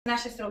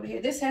Not just over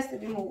here. This has to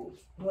be moved.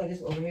 What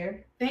is over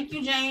here? Thank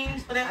you,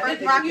 James, for that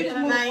first rocket of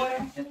the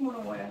night. Just move the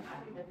water.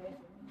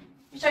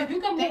 So you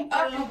can move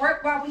up and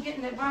work while we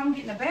getting the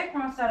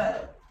background set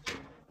up.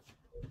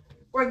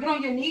 Or get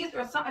on your knees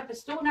or something. If the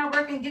stool not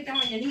working, get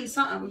down on your knees,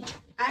 something.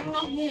 I ain't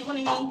gonna get one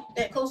of you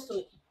that close to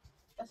it.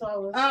 That's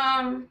all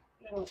I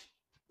was.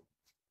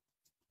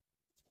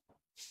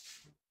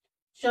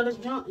 Show this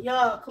jump.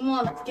 Y'all, come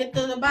on, let's get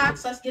to the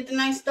box. Let's get the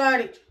night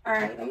started.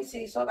 Alright, let me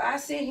see. So if I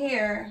sit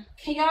here,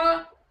 can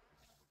y'all,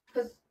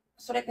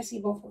 so they can see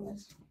both of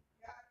us.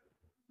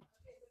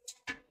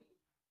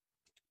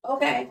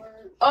 Okay.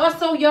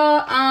 Also,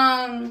 y'all,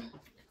 I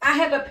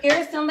have a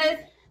piercing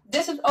list.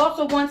 This is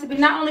also going to be,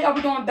 not only are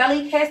we doing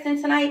belly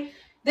casting tonight,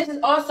 this is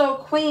also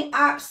Queen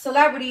Ops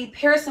Celebrity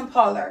Piercing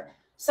Parlor.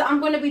 So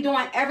I'm going to be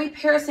doing every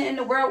piercing in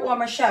the world on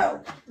my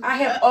show. I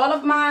have all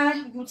of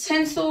my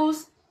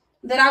utensils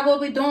that I will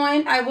be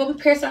doing. I will be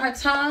piercing her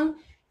tongue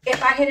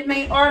if I hit a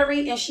main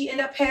artery and she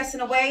end up passing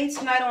away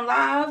tonight on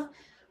live.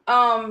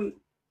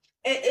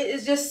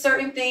 It's just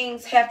certain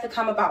things have to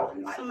come about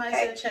in life. Somebody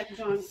said check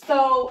joint.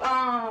 So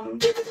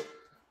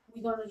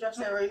we gonna address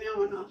that right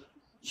now or no?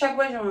 Check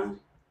what joint?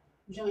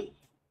 Joint.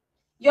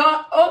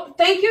 Y'all, oh,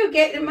 thank you,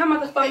 Gabe, my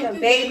motherfucking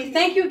baby.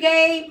 Thank you,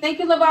 Gabe. Thank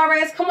you,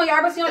 Lavares. Come on,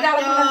 y'all. Let's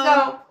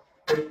go.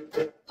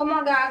 Come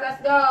on, guys.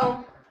 Let's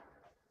go.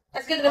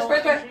 Let's get to this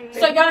first part.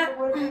 So y'all.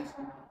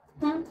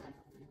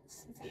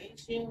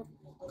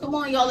 Come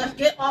on, y'all. Let's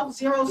get off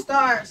 0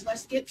 stars.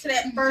 Let's get to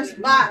that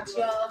first box,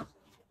 y'all.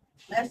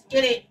 Let's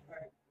get it.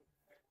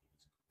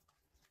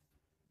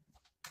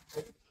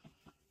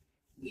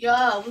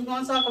 Y'all, we're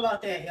gonna talk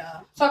about that,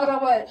 y'all. Talk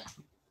about what?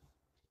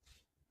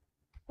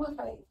 What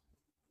fight?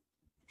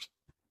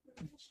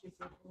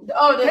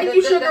 Oh, thank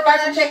you, Sugar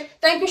Rush.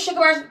 Thank you, Sugar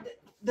Rush.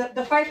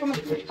 The fight from a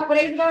couple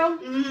days ago.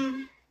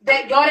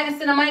 That y'all didn't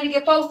send the money to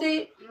get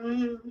posted.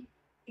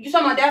 You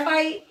talking about that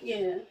fight?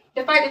 Yeah.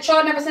 The fight that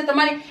y'all never sent the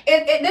money.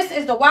 This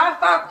is the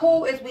Wi-Fi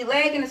cool. It's we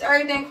lagging. It's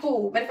everything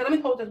cool. But let me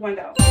close this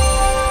window.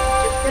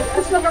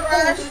 Let's Sugar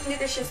Rush. Let's get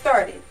this shit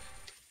started.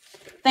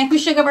 Thank you,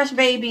 Sugar Rush,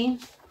 baby.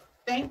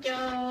 Thank you.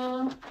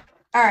 All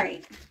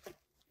right.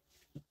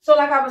 So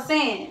like I was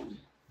saying,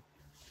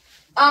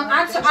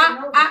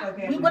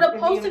 we would have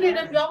posted it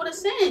if y'all would have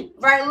sent.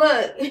 Right,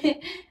 look.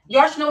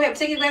 Y'all should know we have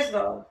ticket glasses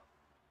off.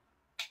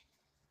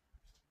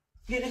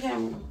 Get the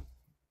camera.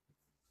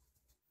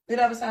 Get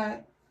the other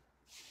side.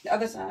 The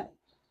other side.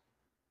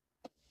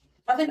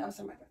 I think that was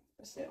something like that.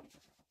 But still.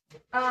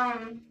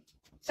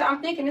 So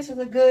I'm thinking this is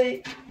a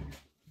good.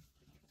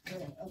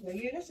 Okay,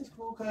 yeah, this is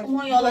cool. Come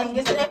on, y'all. Let's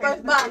get to that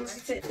first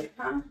box.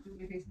 Huh?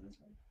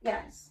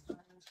 Yes.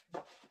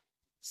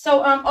 So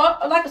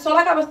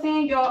like I was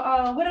saying,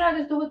 y'all, what did I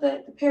just do with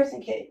the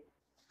piercing kit?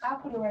 I'll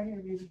put it right here,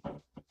 baby.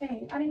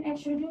 Hey, I didn't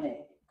ask you to do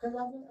that. Cause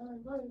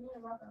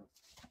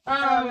I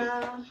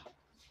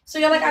so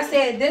y'all, like I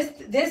said,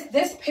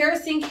 this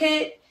piercing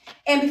kit.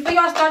 And before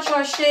y'all start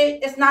your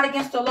shit, it's not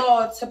against the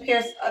law to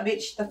pierce a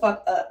bitch the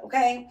fuck up,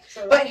 okay?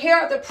 Sure. But here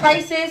are the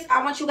prices.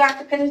 I want you guys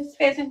to pay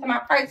attention to my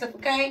prices,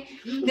 okay?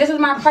 This is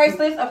my price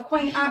list of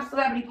Queen Ops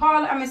Celebrity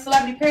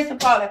Piercing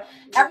Parlor.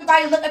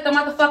 Everybody look at the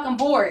motherfucking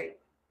board.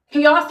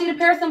 Can y'all see the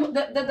piercing,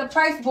 the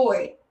price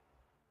board?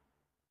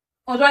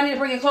 Or do I need to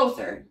bring it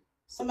closer?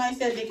 Somebody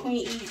said the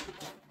Queen E.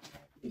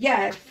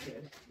 Yes.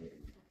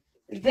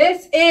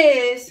 This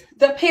is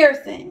the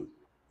piercing,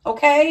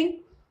 okay?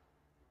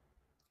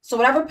 So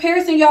whatever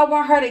piercing y'all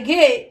want her to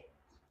get,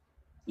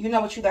 you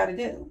know what you got to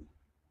do.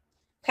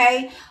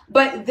 Okay?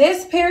 But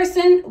this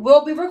piercing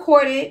will be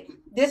recorded.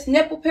 This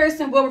nipple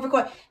piercing will be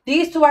recorded.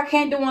 These two I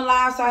can't do on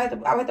live, so I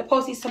have to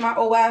post these to my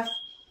OF.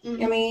 You know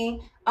what I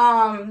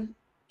mean?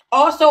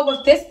 Also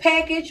with this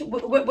package,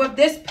 with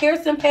this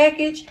piercing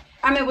package,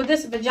 with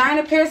this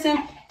vagina piercing,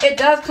 it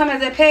does come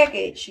as a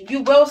package.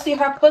 You will see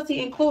her pussy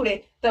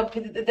included.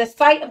 The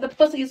sight of the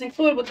pussy is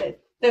included with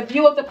it. The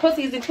view of the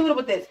pussy is included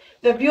with this.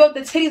 The view of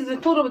the titties is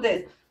included with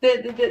this.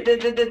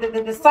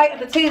 The sight of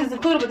the titties is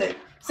included with it.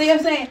 See what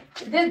I'm saying?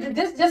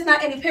 This just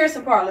not any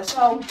piercing parlor.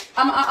 So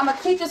I'm gonna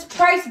keep this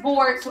price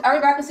board so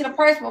everybody can see the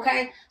price board,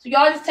 okay? So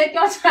y'all just take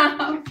your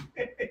time.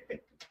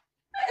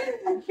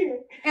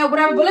 And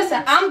whatever. But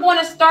listen, I'm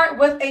gonna start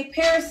with a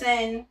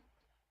piercing.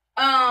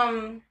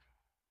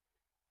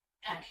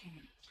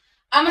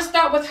 I'm gonna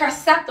start with her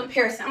septum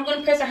piercing. I'm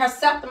gonna pierce her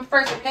septum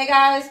first, okay,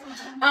 guys?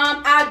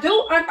 I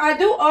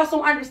do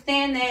also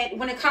understand that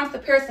when it comes to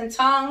piercing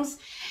tongues,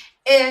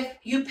 if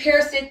you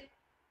pierce it,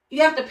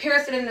 you have to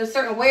pierce it in a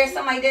certain way or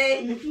something like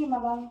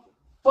that.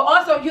 But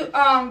also, you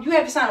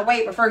have to sign a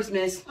waiver first,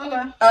 miss.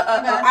 Okay.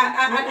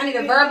 I need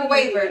a verbal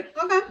waiver.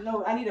 Okay.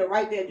 No, I need to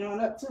write that joint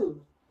up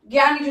too.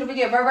 Yeah, I need you to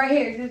get right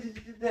here. This is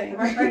the thing.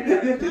 Right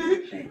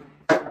here.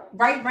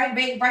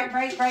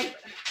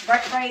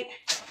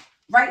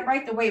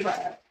 Right the waiver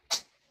up.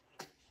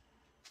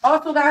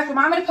 Also, guys,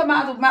 remind me to put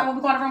when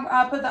we're going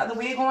to put the other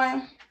wig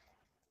on.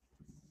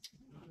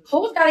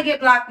 Who's got to get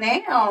blocked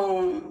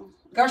now?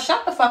 Girl,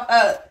 shut the fuck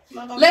up.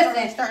 Listen,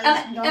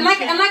 and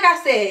like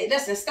I said,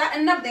 listen, stop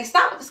and nothing.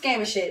 Stop with the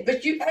scamming shit.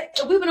 But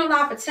we've been on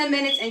live for 10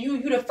 minutes and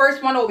you the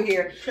first one over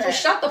here. So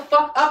shut the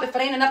fuck up if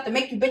it ain't enough to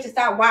make you bitches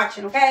stop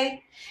watching,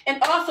 okay?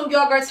 And also,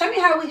 y'all, girl, tell me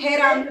how we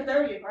had our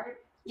 30th, right?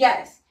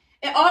 Yes.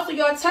 And also,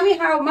 y'all, tell me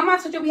how my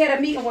mom told you we had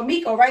a meeting with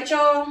Miko, right,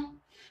 y'all?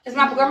 Because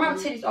my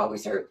titties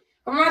always hurt.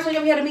 But my mom told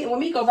you we had a meeting with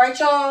Miko, right,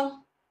 y'all?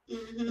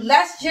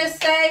 Let's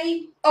just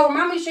say,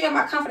 remind me to show you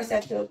my confidence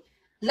at too.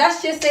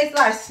 Let's just say it's a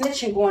lot of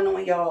snitching going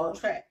on, y'all.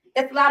 Right.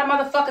 It's a lot of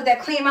motherfuckers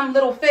that claim I'm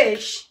little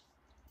fish,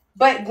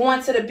 but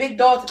going to the big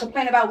dog to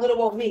complain about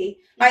little old me.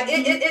 Like,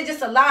 it's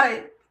just a lot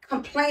of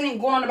complaining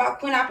going on about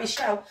Queen Op and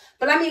Chelle.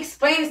 But let me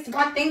explain this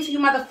one thing to you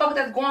motherfuckers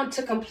that's going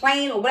to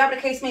complain or whatever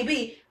the case may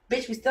be.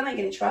 Bitch, we still ain't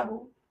getting in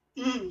trouble.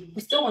 We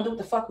still gonna do what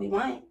the fuck we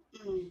want.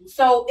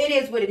 So it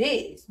is what it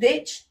is,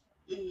 bitch.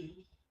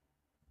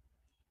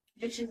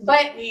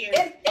 But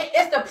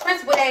it's the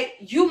principle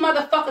that you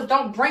motherfuckers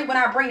don't bring when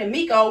I bring to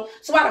Miko.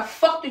 So why the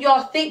fuck do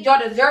y'all think y'all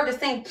deserve the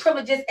same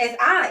privileges as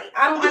I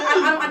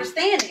don't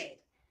understand it.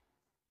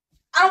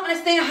 I don't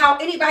understand how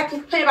anybody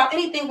can complain about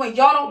anything when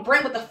y'all don't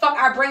bring what the fuck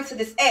I bring to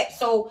this app.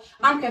 So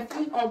I'm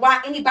confused on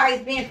why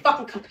anybody's being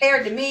fucking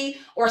compared to me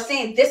or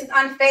saying this is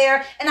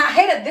unfair. And I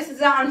hate it. This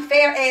is an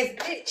unfair ass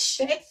bitch.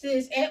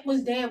 Texas app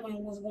was there when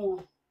it was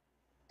going.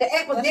 The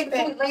app was there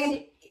before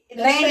we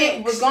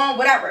landed, was gone,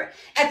 whatever.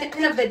 At the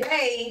end of the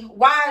day,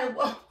 why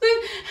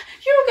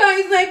you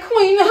guys let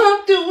Queen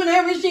Hump do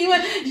whatever she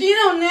wants? She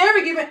don't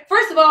never get banned.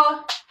 First of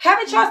all,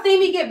 haven't y'all seen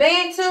me get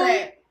banned too?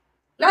 Trap.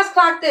 Let's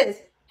clock this.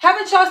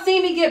 Haven't y'all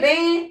seen me get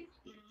banned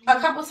a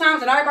couple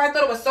times and everybody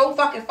thought it was so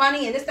fucking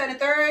funny and this, that, and the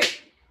third?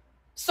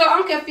 So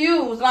I'm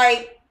confused.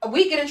 Like,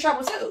 we get in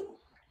trouble too.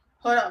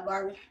 Hold up,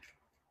 Barbie.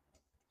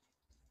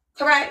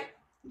 Correct?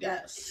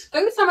 Yes.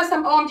 Let me tell me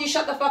some OMG,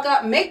 shut the fuck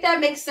up. Make that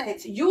make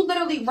sense. You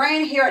literally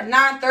ran here at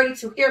 9:30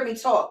 to hear me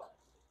talk.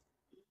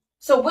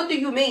 So what do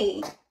you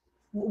mean?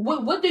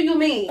 What do you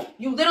mean?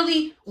 You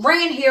literally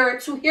ran here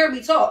to hear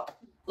me talk.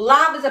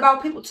 Live is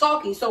about people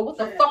talking. So what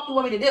the fuck do you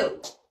want me to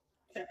do?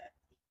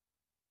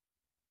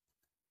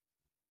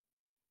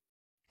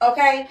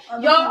 Okay,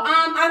 y'all.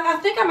 I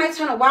think I might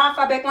turn the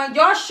Wi-Fi back on.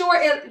 Y'all sure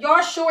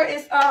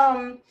it's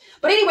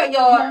But anyway,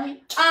 y'all.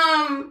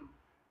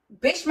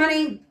 Bitch, my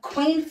name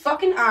Queen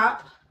fucking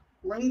Op.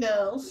 Ring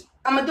bells.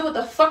 I'm gonna do what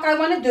the fuck I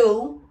want to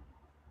do,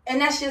 and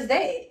that's just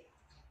that.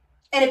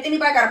 And if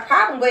anybody got a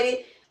problem with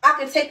it, I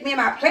can take me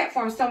and my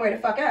platform somewhere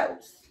the fuck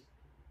else.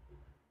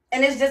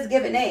 And it's just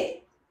giving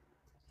that.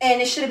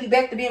 And it should be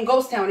back to being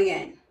Ghost Town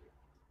again.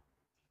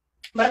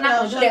 But I'm not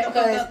gonna do that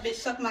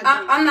because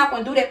I'm not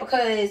gonna do that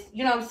because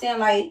you know what I'm saying,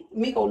 like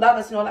Miko love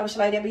us and all that shit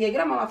like that. But yeah,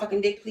 get on my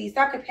motherfucking dick, please.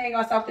 Stop comparing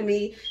yourself to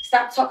me.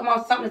 Stop talking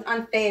about something that's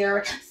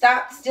unfair.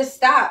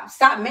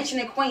 Stop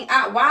mentioning Queen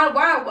out. Why?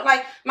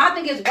 Like my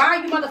thing is, why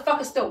are you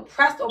motherfuckers still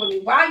pressed over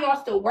me? Why are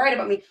y'all still worried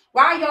about me?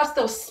 Why are y'all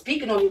still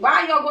speaking on me?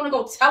 Why are y'all gonna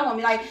go tell on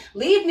me? Like,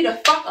 leave me the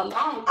fuck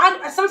alone.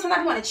 Sometimes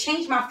I want to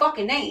change my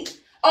fucking name.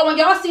 Oh, and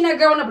y'all seen that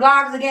girl in the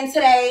blogs again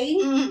today?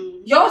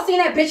 Y'all seen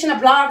that bitch in the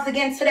blogs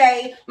again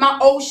today? My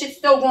old shit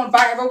still going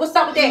viral. What's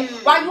up with that?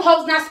 Why you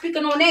hoes not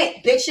speaking on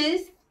that,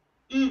 bitches?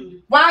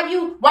 Why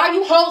you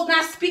hoes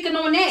not speaking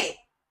on that?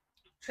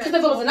 Because if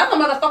it was another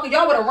motherfucker,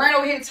 y'all would have ran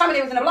over here and told me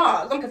they was in the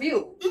blogs. I'm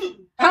confused.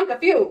 I'm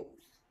confused.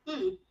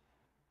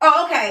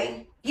 Oh,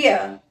 okay.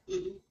 Yeah.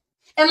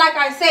 And like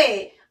I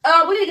said,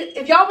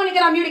 if y'all want to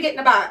get on mute to get in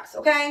the box,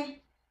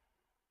 okay?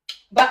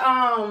 But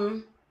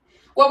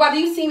well, whether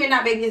you see me or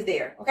not, baby, is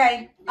there.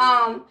 Okay.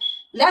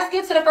 Let's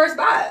get to the first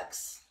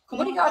box.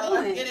 What are y'all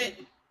doing?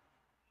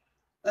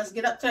 Let's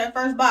get up to that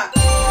first box.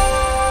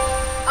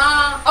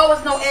 Oh,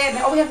 it's no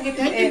admin. Oh, we have to get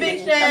people admin.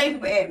 Big Shay.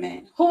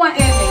 Admin. Who want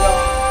admin,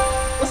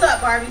 y'all? What's up,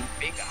 Barbie?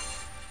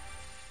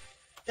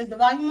 Is the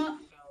volume up?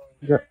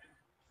 Yeah.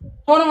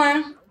 Hold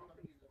on.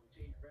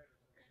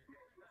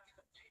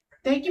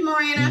 Thank you,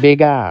 Miranda.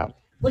 Big Eye.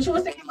 What you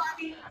was saying,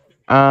 Barbie?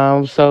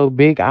 So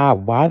Big Eye,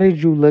 why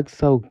did you look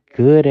so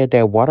good at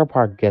that water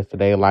park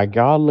yesterday? Like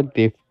y'all looked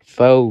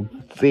so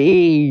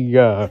sick.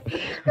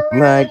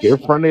 Like in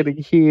front of the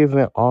kids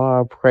and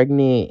all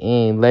pregnant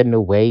and letting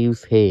the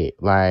waves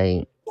hit.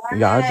 Like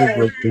y'all just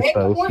looked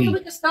so Before we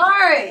sick. can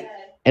start.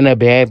 And a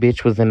bad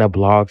bitch was in the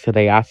blog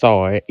today. I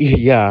saw it.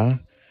 Yeah.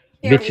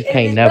 Bitches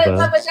can't never.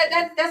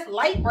 That's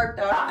light work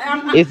though.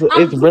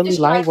 It's really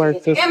light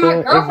work, sister. And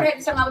my girlfriend had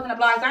to tell me I was in the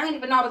blogs. I didn't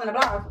even know I was in the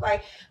blogs.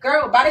 Like,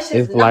 girl, but this shit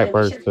is light nothing.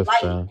 work,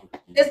 sister.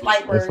 It's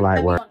light work. It's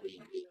light work.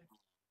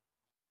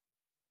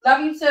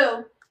 Love you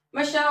too.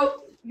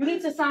 Michelle, you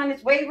need to sign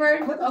this waiver.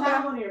 Put the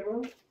time on here, bro.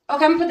 Okay, I'm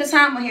gonna put the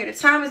time on here. The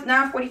time is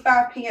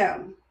 9:45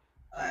 p.m.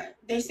 Alright.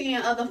 They see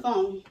on other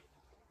phone.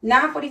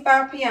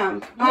 9:45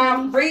 p.m.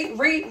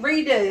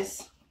 Read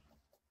this.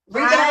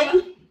 Read that.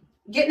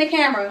 Get in the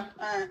camera.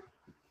 Alright.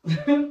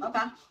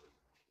 Okay.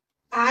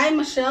 I,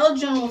 Michelle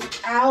Jones,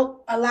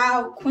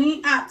 allow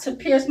Queen Op to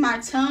pierce my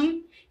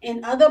tongue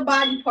and other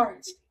body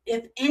parts.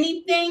 If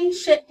anything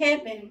should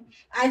happen,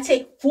 I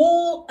take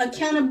full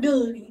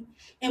accountability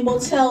and will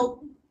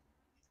tell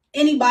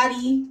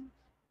anybody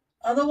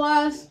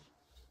otherwise.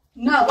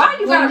 No. Why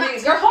you gotta read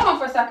it? Girl, hold on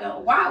for a second.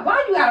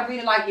 Why you gotta read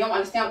it like you don't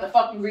understand what the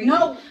fuck you reading?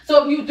 No.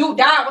 So if you do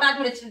die when I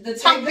do the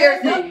tongue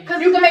piercing,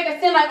 you can make it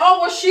seem like,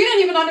 oh, well, she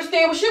didn't even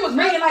understand what she was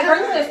reading. Like, girl,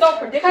 this is so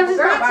predictable. Because it's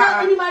not tell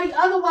anybody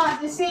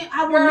otherwise. It's saying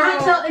I will not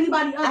tell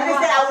anybody otherwise. I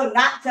didn't say I would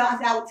not tell. I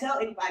said I would tell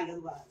anybody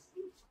otherwise.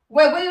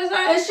 Wait, what is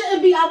that? It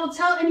shouldn't be I will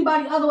tell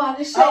anybody otherwise.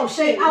 It should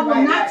say I will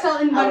not tell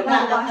anybody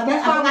otherwise.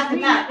 That's why I'm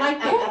reading it like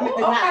that.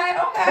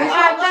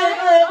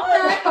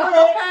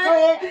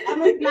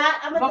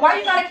 Okay. But why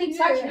you gotta keep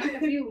touching? I'm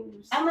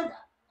confused.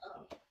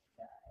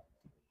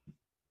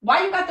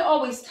 Why you got to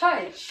always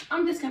touch?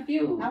 I'm just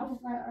confused. I was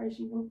like, all right,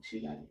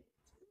 she got it.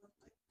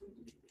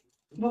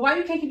 But why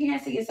you can't keep your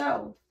hands to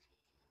yourself?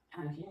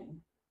 I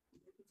can.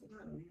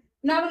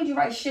 Not only you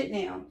write shit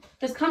down.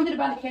 Just come to the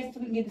body cast so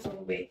we can get this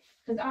over with.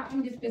 Because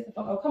I'm just pissed the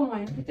fuck off. Come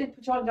on. Put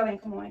your together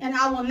and come on. And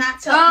I will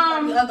not tell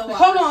anybody otherwise.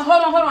 Hold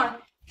on.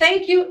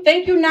 Thank you,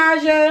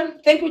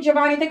 Naja. Thank you,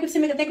 Giovanni. Thank you,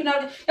 Tamika. Thank you,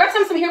 Naja. Y'all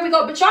tell me here we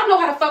go. But y'all know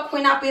how to fuck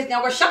Queen Op is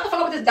now. Where shut the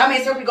fuck up with this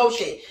dumbass here we go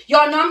shit.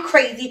 Y'all know I'm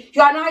crazy.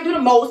 Y'all know I do the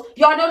most.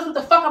 Y'all know this what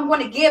the fuck I'm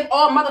going to give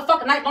all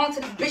motherfucking night long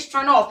till this bitch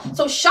turn off.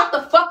 So shut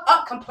the fuck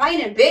up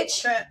complaining,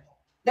 bitch.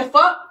 The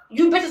fuck?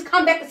 You bitches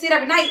come back and see it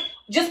every night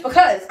just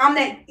because I'm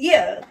that,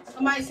 yeah.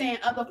 Somebody saying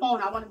other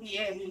phone, I want to be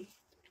admin.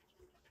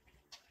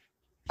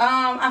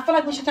 I feel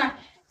like we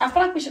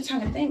should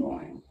turn the thing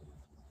on.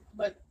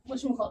 But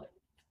what you call it?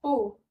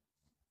 Who?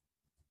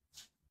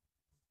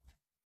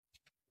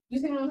 You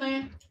see what I'm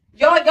saying?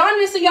 Y'all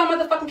need to see y'all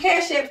motherfucking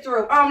cash app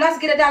through. Let's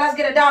get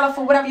a dollar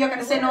for whatever you're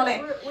gonna say and all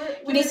that.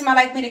 We need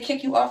somebody like me to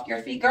kick you off your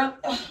feet, girl.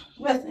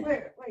 Listen.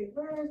 Where's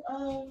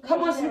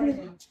Come on,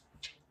 Sammy.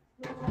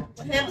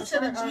 What happened to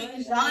the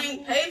jeans? Y'all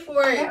ain't pay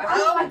for it, I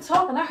don't like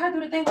talking. I heard do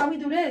the thing while we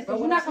do this. But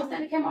we're not gonna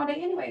stand the camera all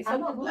day anyway. So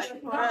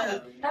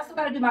I still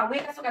gotta do my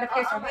wig. I still gotta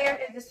fix my hair.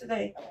 It's this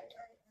today.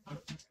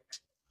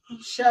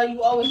 Chelle,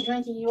 you always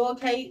drinking. You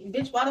okay?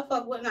 Bitch, why the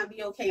fuck wouldn't I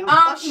be okay?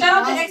 Shout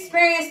out to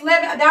Experience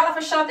Living. $1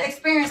 for shout out to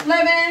Experience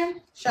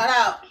Living. Shout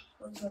out.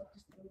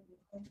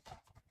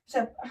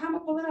 So how am I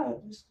pull it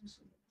up?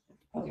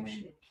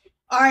 Okay.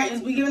 All right,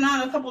 is we giving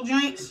out a couple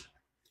drinks?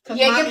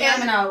 Yeah, give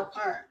Emin out.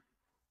 All right.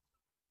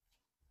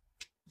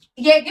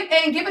 Yeah, give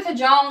it to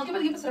Jones. Give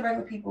it to the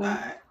regular people. All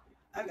right,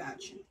 I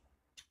got you.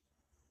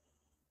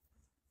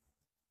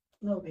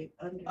 No, babe,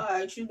 under. All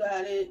right, you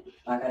got it.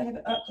 I gotta give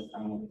it up because I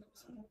don't know.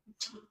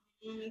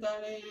 You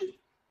got it.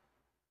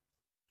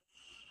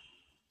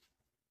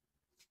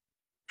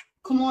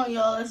 Come on,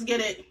 y'all. Let's get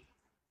it.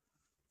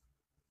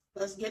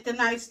 Let's get the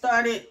night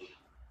started.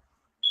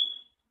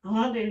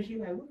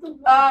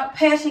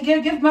 Passion,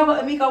 give Mother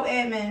Amico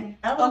admin.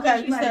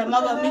 Okay, you said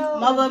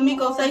Mother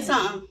Amico, say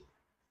something.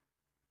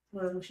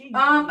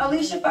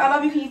 Alicia, I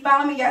love you. Can you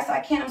follow me? Yes, I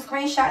can. I'm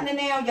screenshotting it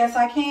now. Yes,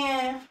 I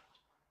can.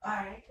 All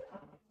right.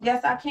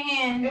 Yes, I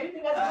can.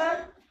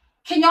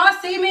 Can y'all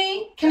see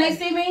me? Can they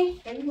see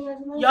me?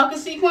 Y'all can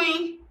see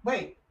Queen?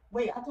 Wait.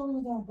 I thought we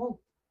were doing both.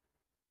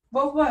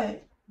 Both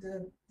what?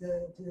 The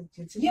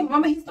Yeah,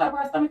 remember he started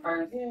with our stomach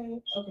first? Yeah.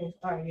 Okay.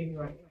 All right. Yeah,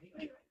 you're right.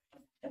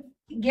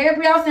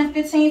 Gabrielle sent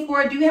 15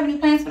 for it. Do you have any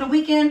plans for the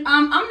weekend?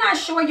 I'm not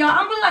sure, y'all.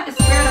 I'm really like a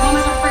spirit of the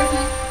moment type of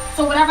person.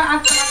 So whatever I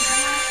feel like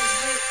doing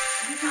is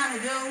what you trying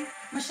to do.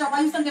 Michelle,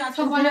 why you something I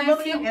talk about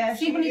that?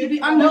 See what need to be.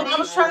 No, I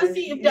was trying to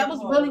see if that was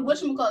really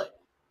whatchamacallit.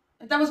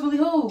 If that was really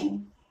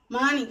who?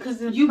 Money, because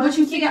but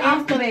you see an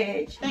Oscar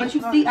badge. But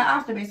you see an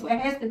Oscar badge, so it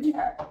has to be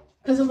her.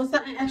 Because it was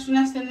something extra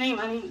next to the name.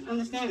 I didn't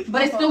understand it.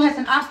 But it still has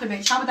an Oscar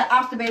badge. How would the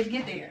Oscar badge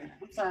get there?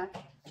 I'm sorry.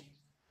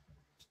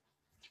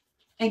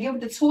 And give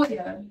it to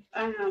Toya.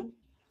 I know.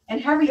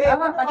 And hurry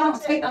up. I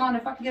don't take that long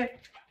if I can get it.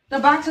 The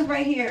box is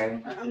right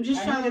here. I'm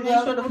just trying to make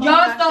sure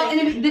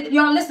the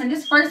y'all listen,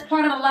 this first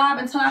part of the live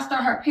until I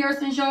start her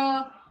piercings,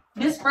 y'all.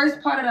 This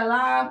first part of the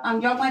live,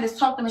 y'all might just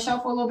talk to Michelle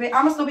for a little bit.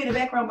 I'm gonna still be in the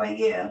background, but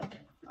yeah.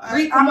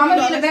 Right, I'm gonna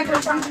be in the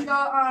background when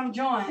y'all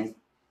join.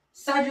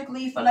 Cedric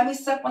Lee for let me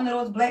suck one of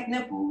those black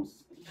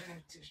nipples.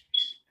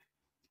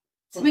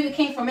 Tamika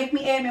King for make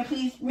me admin,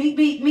 please. Meek,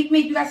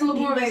 you got some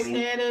little more, baby.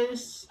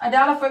 Status.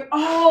 $1 for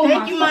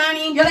thank you,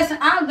 Money. Yo, listen,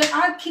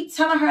 I keep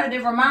telling her to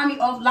remind me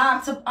of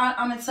live to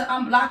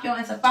unblock y'all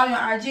and to follow you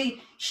on IG.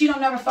 She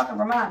don't never fucking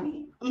remind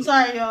me. I'm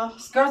sorry, y'all.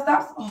 Girl,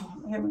 stop. Oh,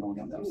 here we go.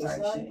 I'm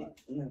sorry, shit.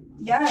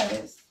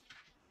 Yes.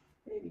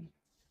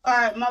 All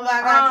right, mother,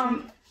 I got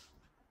you.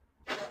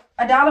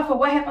 $1 for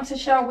what happened to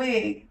Chelle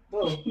wig.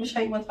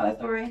 Michelle, you want to tell that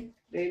story?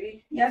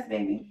 Baby? Yes,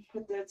 baby.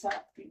 Put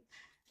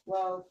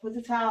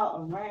the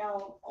towel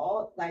around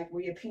all, like,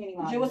 where your panty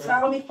line is. You will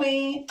follow me,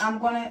 Queen. I'm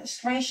going to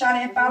screenshot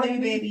it and follow you,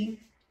 baby.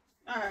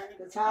 All right.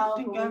 The towel. I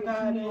think I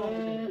got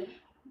it.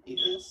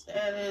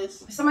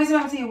 Status. Somebody said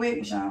I'm to your wig,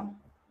 Michelle.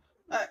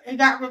 It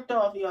got ripped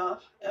off, y'all,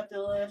 after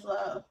the last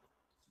live.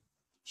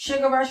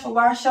 Sugar Rush for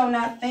why Chelle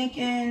not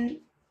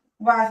thinking.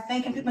 Why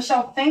thanking people?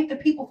 Michelle, thank the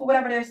people for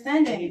whatever they're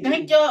sending.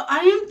 Thank y'all. I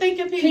am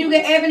thanking people. Can you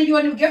get Evan you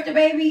a new gifter,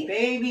 baby?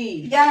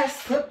 Baby.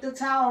 Yes. Put the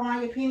towel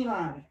around your panty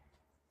line.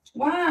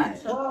 Why?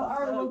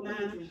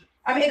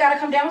 I mean, it gotta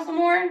come down some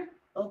more.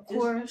 Of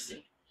course.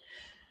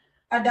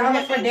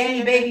 $1 for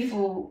Danny baby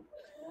food.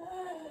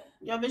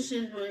 Y'all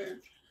bitches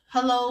weird.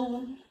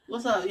 Hello.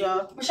 What's up,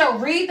 y'all? Michelle,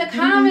 read the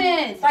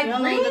comments. Like, Y'all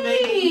know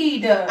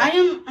read.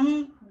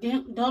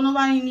 Don't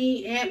nobody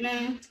need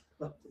admin.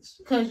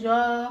 Because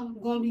y'all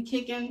going to be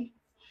kicking.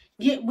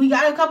 Yeah, we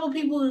got a couple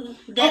people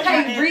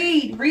that.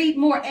 Okay, read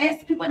more.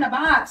 Ask people in the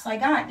box. Like,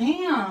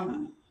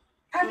 goddamn.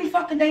 Every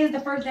fucking day is the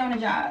first day on the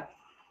job.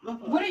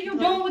 What are you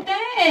doing with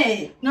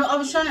that? No, I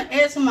was trying to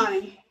add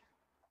somebody.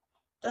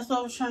 That's what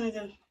I was trying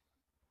to do.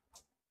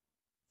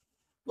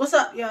 What's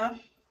up, y'all?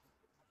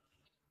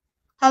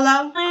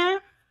 Hello?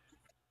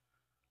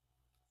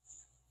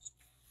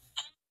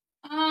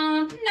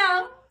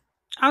 No.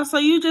 Oh, so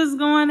you just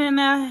going in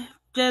there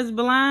just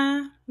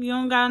blind? You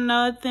don't got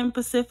nothing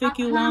specific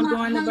you want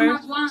during the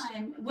birth?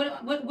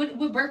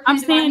 What birth? I'm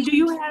saying, do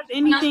you have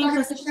anything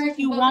specific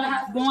you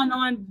want going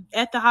on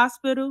at the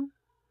hospital?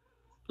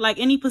 Like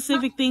any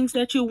specific things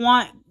that you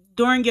want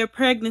during your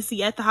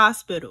pregnancy at the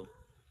hospital?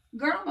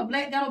 Girl, I'm a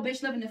black ghetto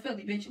bitch living in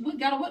Philly, bitch. We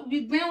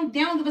don't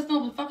give us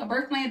no fucking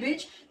birth plan,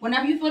 bitch.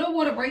 Whenever you feel the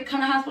water break, come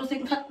to the hospital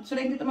so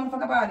they can get the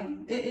motherfucker body.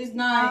 It is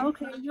not. Oh,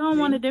 okay, you don't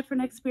want a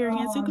different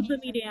experience. You can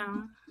put me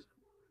down.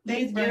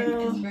 It's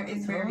very.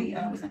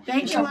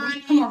 Thank you,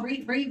 Lonnie. Come on,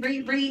 read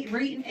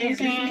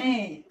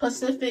and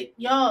Pacific.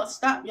 Y'all,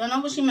 stop. Y'all know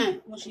what she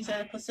meant when she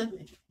said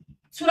Pacific.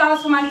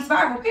 $2 for my niece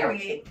viral,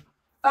 period.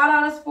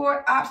 $5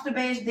 for Obster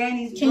Badge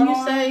Danny's. Can you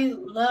say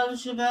love,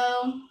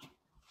 Chelle?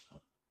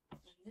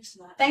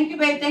 Thank you,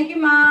 babe. Thank you,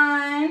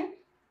 mine.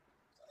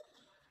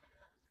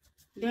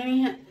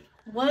 Danny,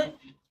 what?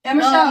 And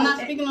Michelle, I'm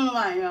not speaking on the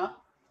line, y'all.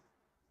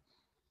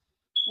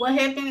 What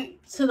happened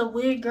to the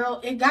wig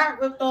girl? It got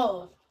ripped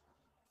off.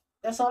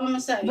 That's all I'm gonna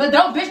say. But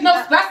don't bitch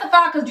no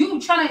specify because you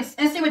trying to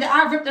insinuate that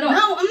I ripped it off.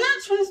 No, I'm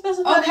not trying to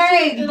specify.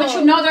 Okay, but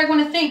you know they're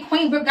gonna think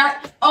Queen Rip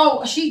got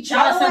she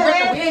jealous and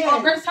ripped the wig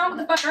off. Girl, tell me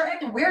what the fuck her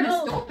acting weird and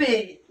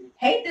stupid.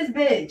 Hate this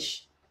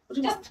bitch.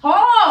 Just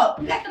talk.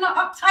 You acting all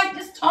uptight.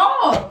 Just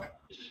talk.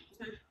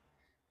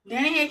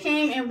 Danny had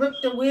came and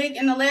ripped the wig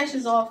and the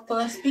lashes off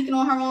for speaking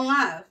on her own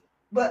live.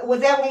 But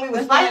was that when we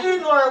was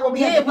fighting or when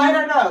we had to fight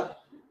or no?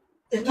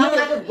 It's not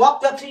like I just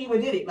walked up to you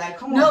and did it. Like,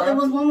 come on. No, it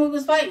was when we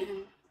was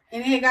fighting.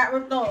 And it had got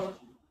ripped off.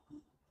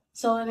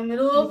 So in the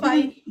middle of the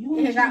fight,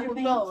 it had got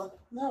ripped off.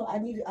 No, I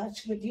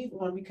should have these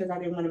one because I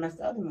didn't want to mess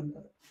the other one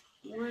up.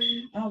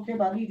 I don't care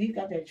about these. These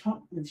got that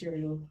trunk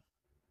material.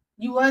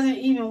 You wasn't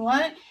even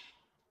what?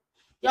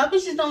 Y'all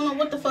bitches don't know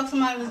what the fuck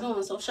somebody was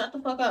doing, so shut the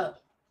fuck up.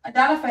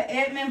 $1 for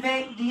admin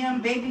back,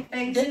 DM baby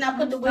face. Didn't I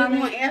put the wig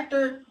on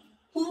after?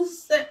 Who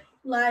said,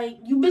 like,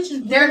 you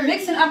bitches? They're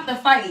mixing up the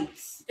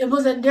fights. It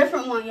was a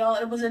different one, y'all.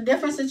 It was a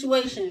different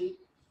situation.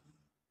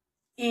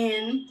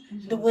 And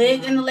the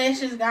wig and the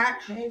lashes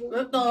got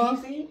ripped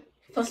off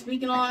for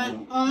speaking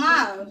on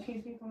live.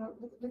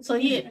 So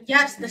yeah,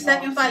 yes, the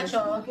second fight,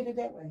 y'all. Did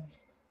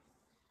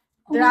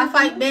I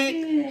fight back?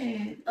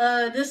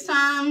 This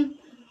time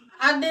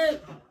I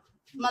did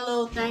my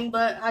little thing,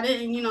 but I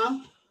didn't,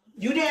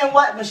 You didn't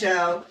what,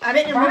 Michelle? I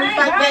didn't really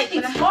fight back.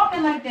 Keep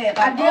talking like that.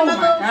 I did my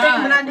little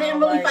thing, but I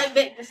didn't really fight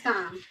back this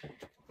time.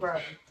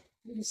 Right.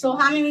 So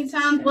how many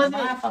times was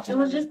it? It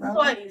was just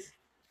twice.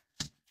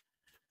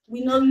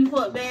 We know you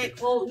put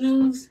back old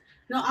news.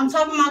 No, I'm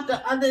talking about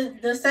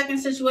the second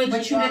situation.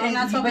 But you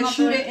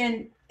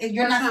didn't.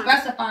 You're not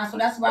specifying, so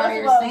that's why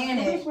you're saying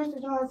it.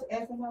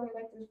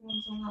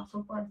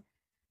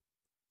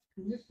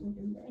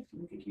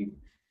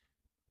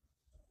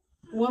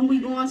 When we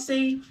gonna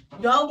see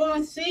y'all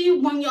gonna see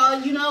when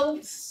y'all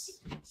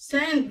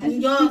send when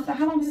y'all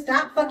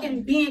stop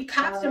fucking being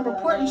cops and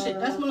reporting shit.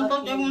 That's when the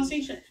fuck y'all gonna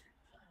see shit.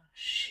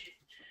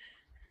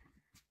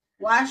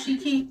 Why she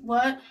keep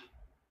what?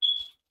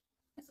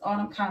 All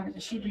them comments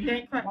and she be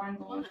one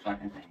little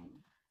fucking thing.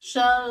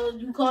 So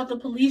you called the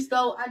police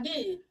though? I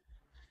did.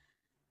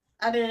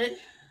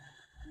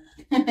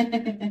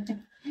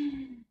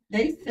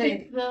 They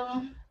said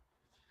 $2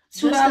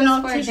 for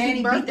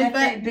Danny beat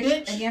that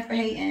bitch again for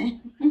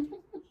hating.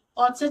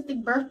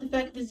 Autistic birth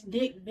defect is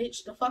dick,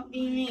 bitch. The fuck do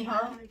you mean,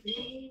 huh?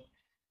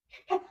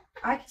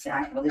 I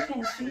really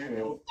can't see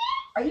it.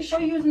 Are you sure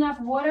you're using enough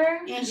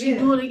water? And she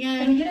do it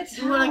again. Can you get a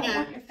towel on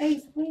your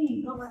face,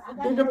 please?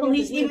 Did the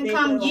police even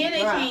come get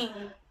it, King?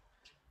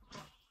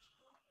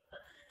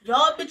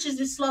 Y'all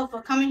bitches is slow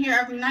for coming here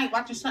every night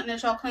watching something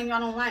that y'all claim y'all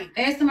don't like.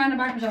 Ask somebody in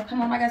the back, y'all.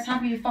 Come on, I got time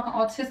for your fucking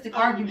autistic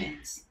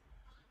arguments.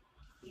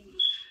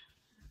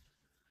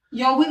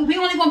 Yo, we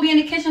only gonna be in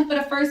the kitchen for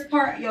the first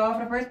part, y'all.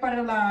 For the first part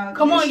of the live.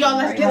 Come on, y'all.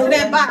 Let's get to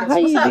that box. How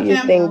you do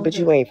your thing, but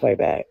you ain't fight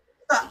back?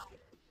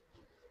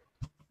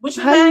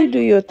 How you do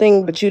your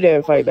thing, but you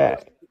didn't fight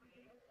back?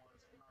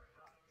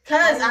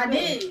 Cause I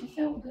did.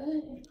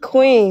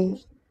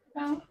 Queen,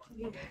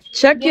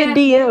 check your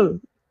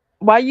DM.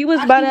 While you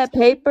was by that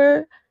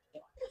paper,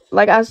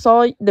 like I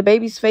saw the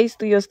baby's face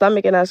through your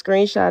stomach and I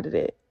screenshotted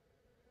it.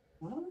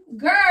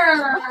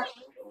 Girl.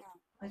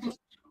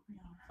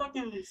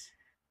 Fucking this.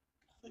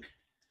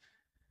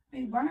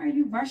 Hey, why are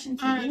you rushing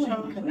to do it?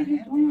 What are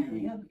you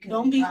doing?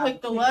 Don't be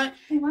quick to what?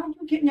 Hey, why are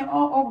you getting it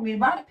all over me?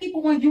 Why do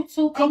people on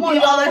YouTube come on,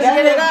 y'all, let's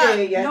get it up.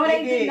 No,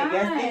 they did not.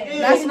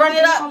 Let's run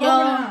it up,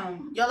 y'all.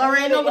 Y'all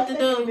already know what to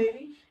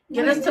do.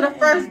 Get us to the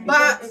first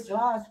box. It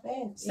dries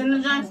fast. Send the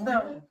junk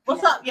stuff.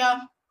 What's up, y'all?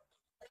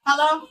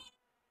 Hello?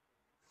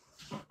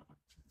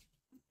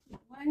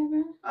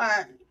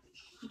 Alright.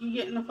 You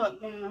getting the fuck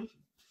down.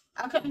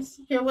 I couldn't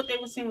hear what they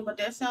were saying, but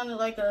that sounded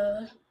like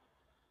a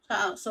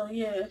child, so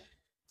yeah.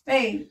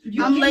 Hey,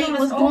 I'm late.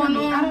 What's going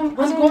on?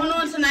 What's going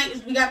on tonight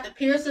is we got the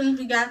piercings,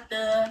 we got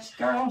the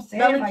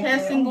belly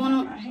casting going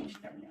on.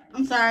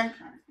 I'm sorry.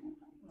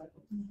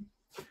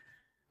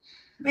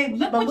 Babe,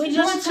 look but what we you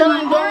just doing chilling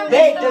to my arm.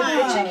 Babe, the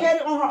chick had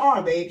it on her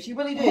arm, babe. She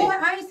really did. Boy,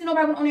 I ain't seen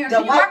nobody on there. The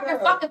You rock their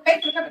fucking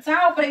face with a paper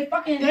towel for they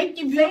fucking thank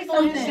you, beautiful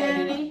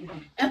insanity.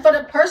 And for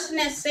the person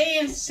that's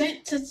saying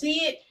sent to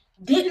see it,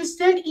 didn't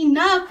send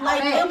enough.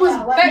 Like it was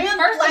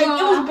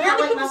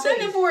barely people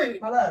sending for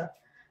it. My love.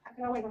 I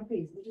can't wait my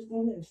face. We're just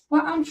doing this.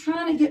 Well, I'm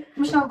trying to get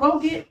Michelle. Go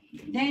get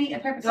Danny a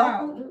paper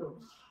towel.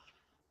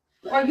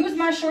 Or use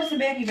my shorts and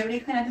baggy, baby. They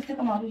couldn't just take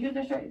them off. Use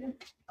their shorts.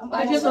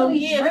 So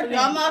yeah,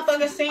 y'all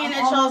motherfuckers saying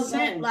that y'all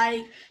sent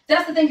like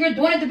that's the thing. You're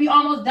doing it to be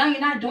almost done.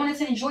 You're not doing it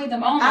to enjoy the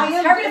moment.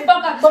 Hurry the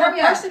fuck up. Hurry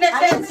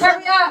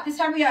up. Just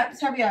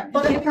hurry up.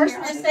 But the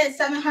person that said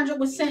 700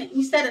 was sent,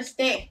 we said a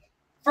stack.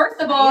 First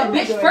of all,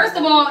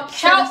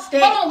 Cal.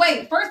 Hold on,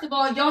 wait. First of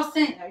all, y'all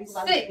sent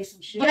 6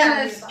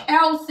 because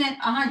Cal sent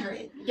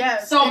 100.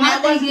 Yes. So my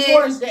thing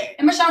is,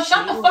 and Michelle,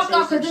 shut the fuck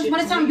up, because this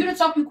when it's time you to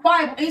talk, you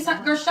quiet. But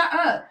anytime, girl, shut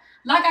up.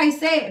 Like I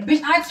said,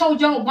 bitch, I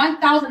told y'all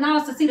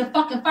 $1,000 to see the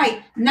fucking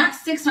fight, not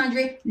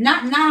 600,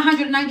 not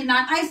 999.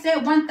 I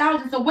said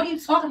 1,000. So what are you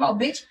talking about,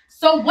 bitch?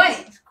 So what?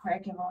 It's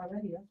cracking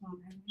already. That's why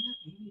I'm having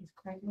it. It's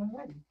cracking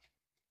already.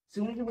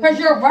 Because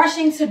you're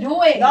rushing to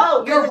do it.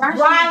 No, you're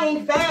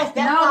drying fast.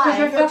 That's why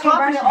you're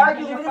talking and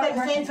arguing with it at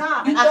the same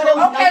time.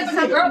 Okay,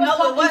 but the girl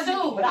was talking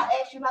too. But I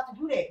asked you not to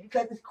do that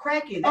because it's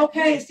cracking.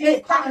 Okay,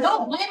 it's cracking.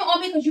 Don't blame it on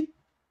me because you.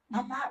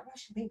 I'm not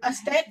rushing, baby. A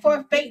stack for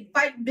a fake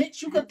fight,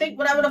 bitch. You could think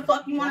whatever the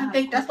fuck you want to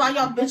think. That's why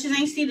y'all bitches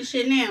ain't see the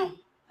shit now.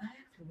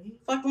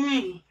 Fuck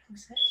me.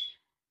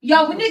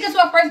 Yo, we need to get to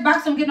our first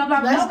box. I'm getting up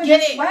like, let's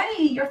get it.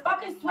 Sweaty. You're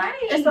fucking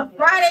sweaty. It's a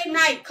Friday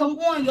night. Come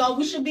on, y'all.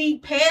 We should be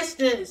past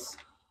this.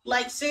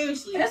 Like,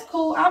 seriously. That's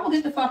cool. I will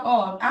get the fuck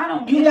off. I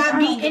don't. You got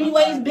beat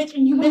anyways, bitch,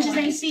 and you bitches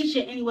ain't see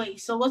shit anyway.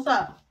 So what's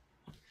up?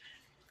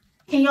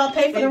 Can y'all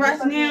pay for the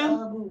rest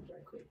now?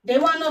 They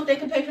want to know if they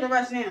can pay for the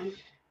rest now.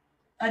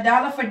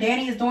 $1 for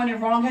Danny is doing it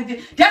wrong. That's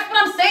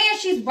what I'm saying.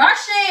 She's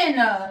rushing.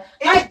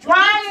 It's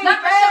drying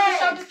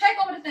fast. Just take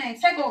over the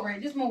thing. Take over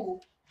it. Just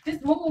move.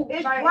 Just move.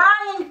 It's drying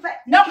fast.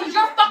 No, because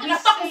you're fucking a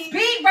fucking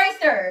speed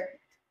racer.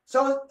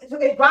 So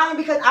it's drying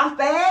because I'm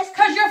fast?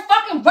 Because you're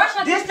fucking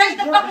rushing. Look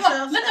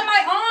at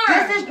my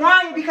arm. This is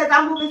drying because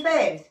I'm moving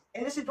fast.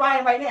 And this is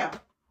drying right now.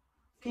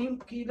 Can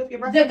you lift your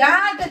breath? The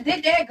guys that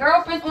did their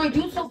girlfriends on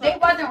YouTube, they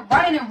wasn't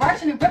running and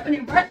rushing and ripping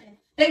and rushing.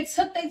 They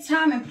took their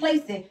time and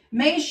placed it.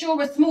 Made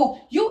sure it's smooth.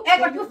 You act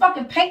like you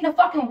fucking painting the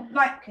fucking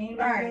like. Can you?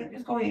 All right,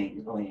 just go ahead.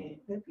 Just go ahead.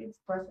 It's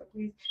perfect,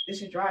 please.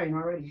 This is drying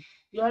already.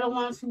 You're the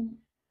ones who,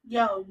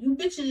 yo, you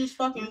bitches is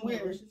fucking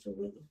weird.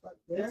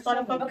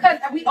 Because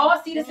we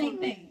all see the same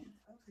thing.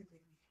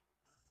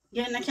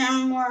 Get in the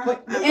camera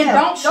more. And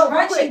don't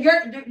stretch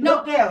it.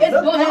 Look down.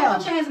 Don't put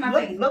your hands in my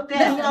face. Look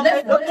down.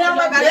 Look down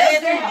like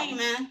that,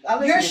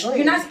 man.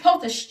 You're not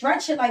supposed to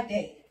stretch it like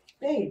that.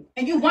 Babe.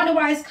 And you wonder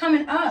why it's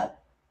coming up.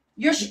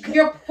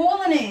 You're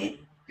pulling it.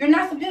 You're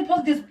not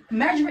supposed to just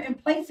measure it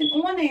and place it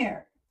on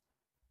there.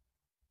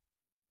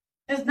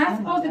 It's not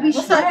supposed to be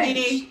stretched. What's up,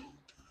 DD?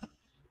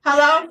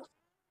 Hello?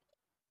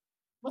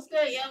 What's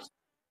good, yo?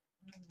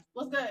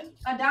 What's good?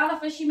 $1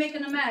 for she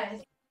making a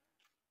mess.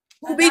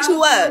 Who beat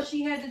you up?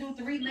 She had to do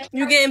 3 layers.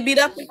 You getting beat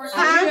up?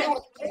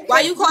 Why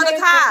you call the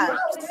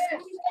cops?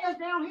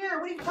 Down here.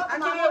 What are you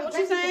talking about? What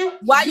you saying?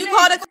 Why you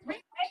call the cops?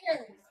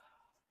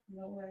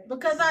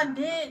 Because I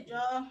did,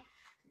 y'all.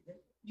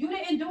 You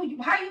didn't do.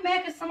 How you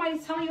mad because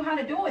somebody's telling you how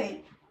to do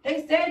it?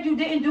 They said you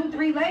didn't do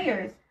 3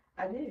 layers.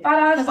 I did.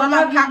 $5 for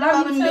love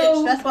you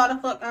too. That's why the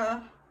fuck.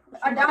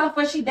 $1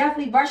 for she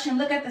definitely rushing.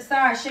 Look at the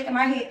side, shaking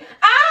my head.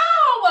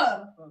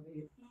 Ow!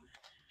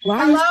 Why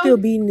are you still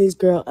beating this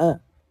girl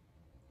up?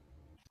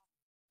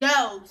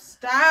 Yo,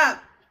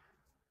 stop.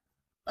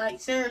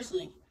 Like,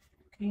 seriously.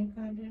 Can you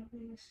calm down,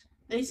 please?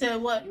 They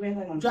said what?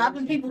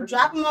 Dropping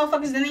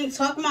motherfuckers that ain't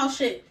talking about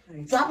shit.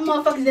 Dropping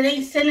motherfuckers that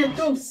ain't sending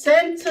through.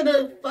 Send to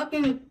the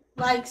fucking,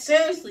 like,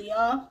 seriously,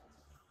 y'all.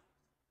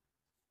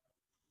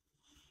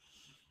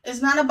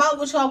 It's not about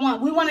what y'all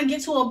want. We want to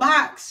get to a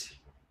box.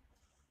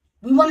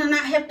 We want to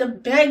not have to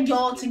beg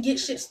y'all to get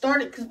shit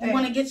started because we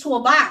want to get to a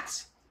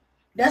box.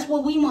 That's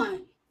what we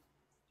want.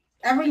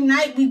 Every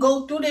night we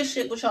go through this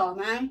shit with y'all,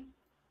 man.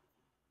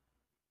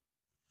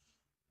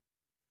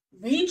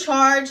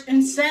 Recharge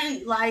and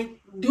send,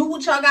 like, do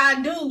what y'all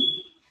gotta do.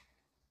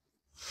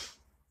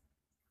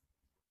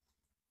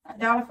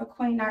 $1 for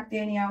Queen knocked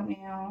Danny out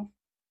now.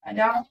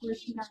 $1 for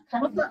she not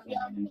coming. What's up,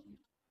 y'all?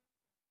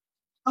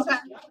 Okay.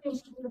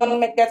 Gonna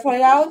make that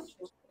 $20?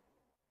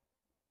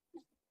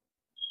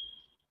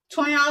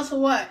 $20 for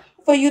what?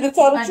 For you to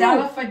tell the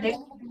 $1 truth. for Danny.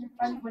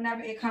 funny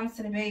whenever it comes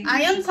to the baby.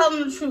 I am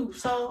telling the truth.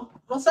 So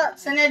what's up?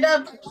 Send that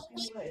up.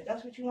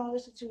 That's what you want to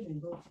listen to. Then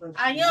go first.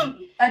 I am.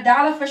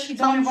 $1 for she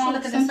doing wrong.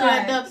 Look at the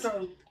sides.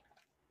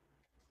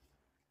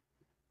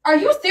 Are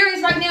you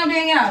serious right now,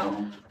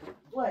 Danielle?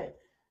 What?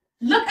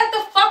 Look at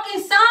the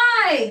fucking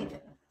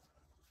side.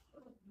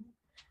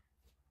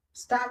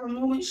 Stop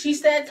removing. She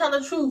said tell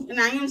the truth, and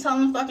I am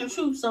telling the fucking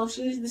truth. So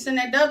she needs to send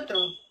that dub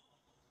through.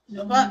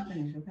 The fuck?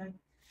 Okay.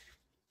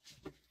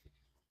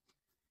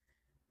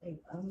 Hey,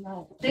 I'm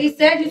not. They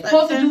said you're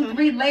supposed to do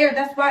 3 layers.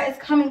 That's why it's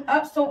coming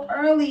up so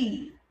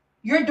early.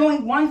 You're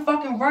doing one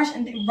fucking rush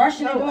and then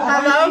rushing and doing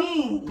one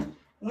thing.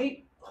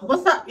 Wait.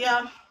 What's up,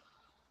 y'all?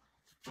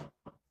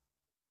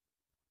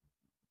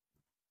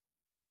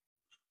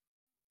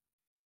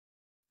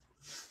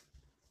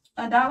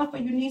 $1 for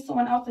you need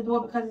someone else to do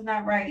it because it's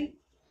not right.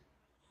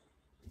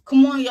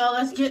 Come on, y'all.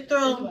 Let's get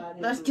through.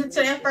 Let's get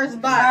to that first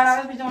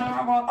box. $5 be doing it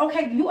wrong.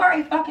 Okay, you are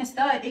a fucking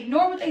stud.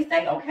 Ignore what they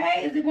say,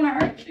 okay? Is it gonna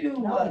hurt you?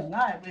 No, it's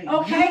not.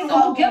 Okay,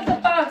 so who gives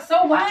a fuck?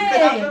 So what?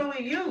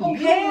 Who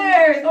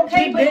cares?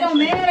 Okay, but it don't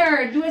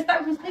matter. Do it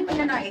stop from sleeping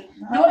tonight?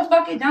 No, the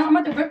fuck it don't. I'm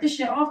about to rip this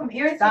shit off. I'm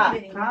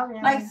irritated.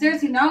 Like,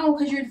 seriously, no,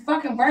 because you're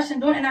fucking rushing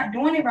doing it and not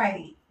doing it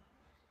right.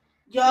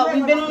 Yo,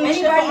 we've been on this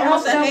shit for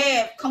almost a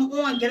half. Come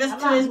on, get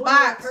us to this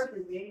box.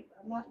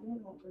 I'm not doing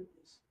it on purpose.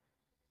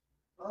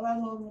 All I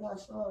know is what I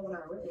saw when I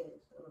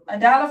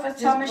read. $1 for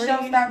tell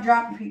Michelle stop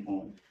dropping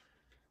people.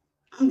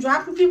 I'm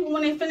dropping people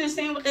when they finish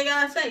saying what they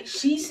gotta say.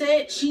 She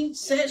said she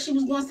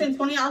was gonna send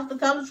 $20 to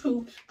tell the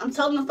truth. I'm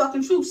telling the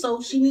fucking truth,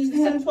 so she needs to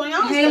send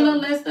 $20. Hey,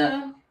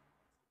 Lalissa.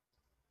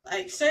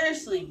 Like,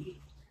 seriously.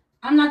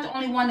 I'm not the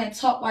only one that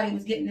talked while he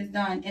was getting this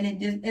done, and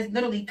it's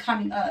literally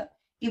coming up.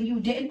 If you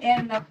didn't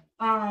add enough,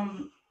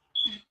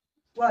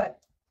 what?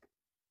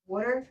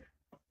 Water?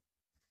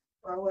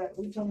 Or what?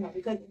 We talking about?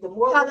 Because the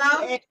more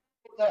hello? we add,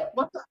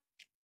 What the?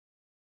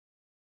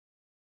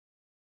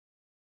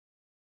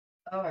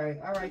 All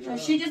right. So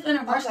she just in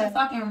a rush to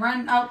fucking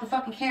run out the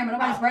fucking camera.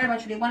 Nobody's worried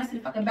about you. They want to see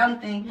the fucking belly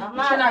thing.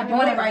 But you're not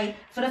doing it right.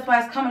 So that's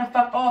why it's coming the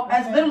fuck off.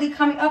 It's literally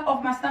coming up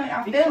off my stomach.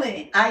 I feel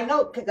it. I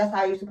know, because that's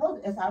how you're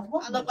supposed to. That's how it's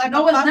supposed to. I look like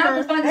no, it's not.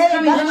 It's like it's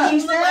coming up. She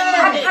said.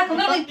 I can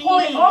literally pull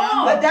it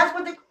off. But that's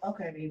what the.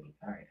 Okay, baby.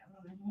 All right.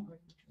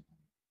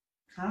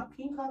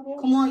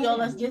 Come on, y'all.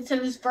 Let's get to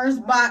this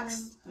first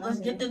box. Let's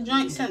get the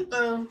joint sent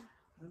through.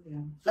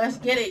 Let's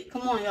get it.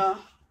 Come on, y'all.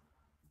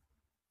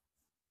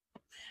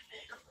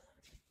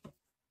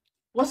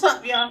 What's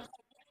up, y'all?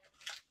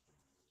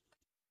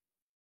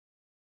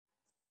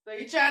 So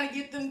you trying to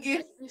get them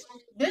gifts?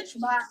 Bitch,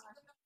 bye.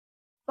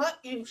 Fuck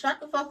you. Shut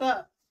the fuck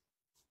up.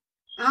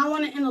 I don't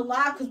want to end the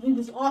live because we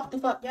was off the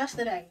fuck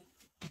yesterday.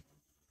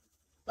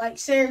 Like,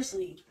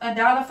 seriously.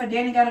 $1 for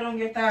Danny got it on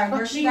your thigh.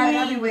 Girl, she got it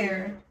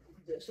everywhere.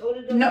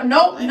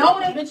 No, the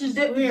bitches,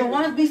 the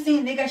ones we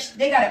seen, they got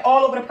it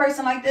all over the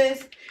person like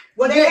this.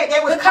 Well, they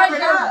was because covered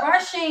you're up.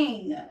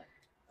 rushing.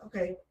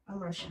 Okay, I'm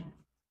rushing.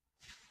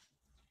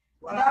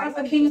 $1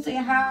 for King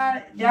saying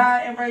hi,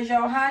 die and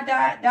Rajo. Hi,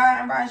 die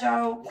and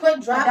Rajo.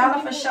 Quit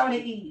dropping. $1 for show to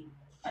eat.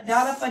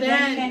 $1 for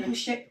Danny can't do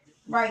shit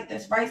right.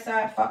 This right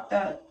side fucked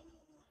up.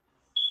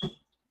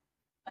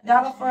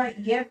 $1 for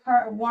give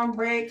her a warm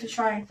rag to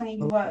try and clean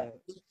you up.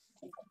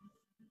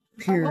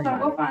 Period.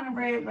 Go find a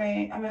red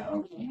rag. I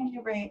mean,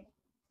 your rag.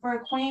 For a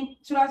queen,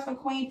 $2 for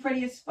queen,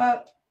 pretty as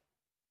fuck.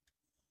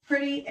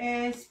 Pretty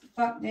as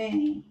fuck,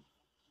 Danny.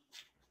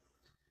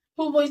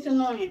 Who voice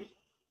annoying?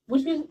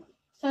 What you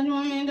said you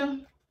want me to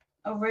do?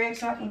 A rag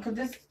so I can, cause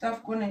this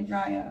stuff gonna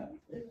dry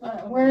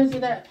up. Where is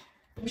it at?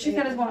 She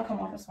said it's gonna come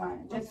off. It's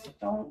fine. Just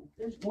don't.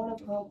 It's gonna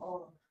come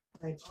off.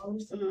 Like all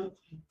this.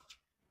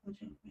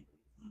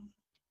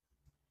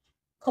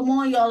 Come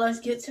on, y'all. Let's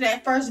get to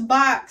that first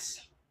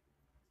box.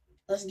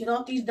 Let's get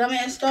off these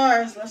dumbass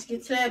stars. Let's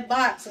get to that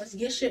box. Let's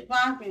get shit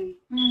popping.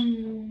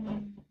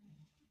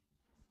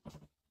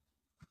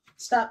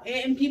 Stop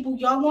adding people.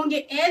 Y'all won't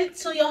get added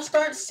till y'all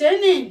start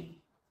sending.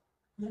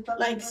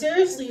 Like,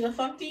 seriously, the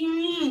fuck do you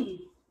mean?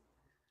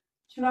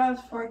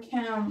 $2 for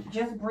Kim.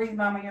 Just breathe,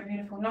 mama. You're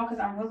beautiful. No, because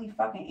I'm really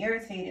fucking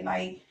irritated.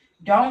 Like,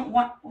 don't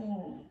want.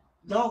 Ooh.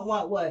 Don't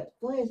want what?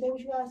 Go ahead, say what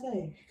you gotta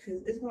say.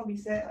 Because it's gonna be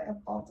said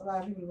off the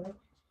live anyway.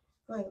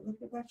 Go ahead,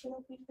 look at that shit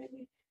up,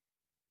 baby.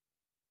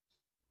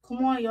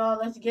 Come on, y'all.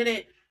 Let's get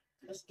it.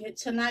 Let's get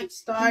tonight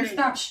started.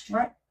 Stop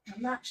stretching.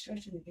 I'm not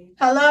stretching it, baby.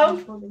 Hello?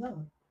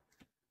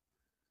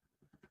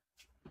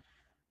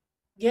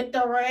 Get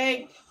the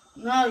rag.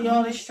 No,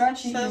 y'all. It's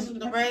stretching. Says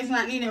the rag's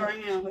not needed right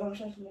now. But I'm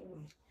stretching it.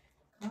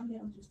 Calm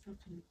down, just talk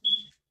to me.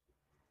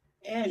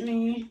 Add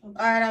me. All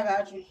right, I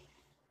got you.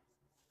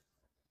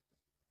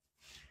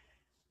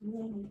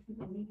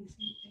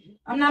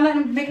 I'm not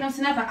letting them make no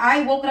sense.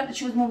 I woke up that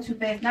she was moving too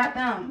fast, not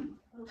them.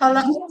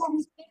 Hello?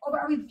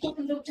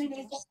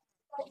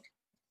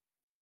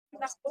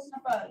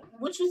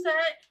 What you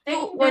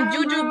said? When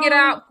Juju get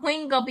out,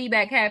 Queen gonna be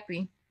back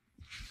happy.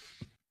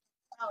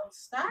 Oh,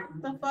 stop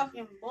the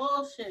fucking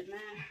bullshit,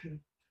 man.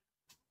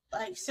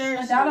 Like $1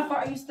 seriously. for,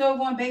 are you still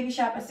going baby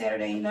shopping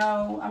Saturday?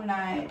 No, I'm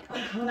not.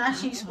 Now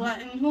she's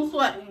sweating. Who's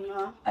sweating,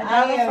 y'all?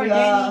 $1 for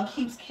Danny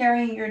keeps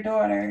carrying your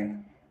daughter.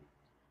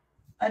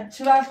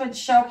 $2 for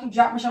Chelle, keep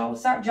dropping Chelle.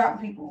 Stop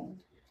dropping people.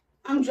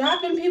 I'm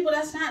dropping people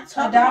that's not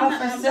talking about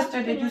 $1 for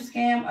sister, did you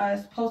scam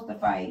us? Post the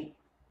fight.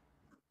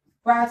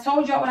 Bro, I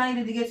told y'all what I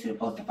needed to get to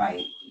post the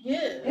fight.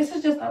 Yeah. This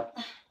is just a...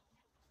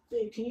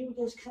 Wait, can you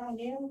just calm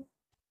down?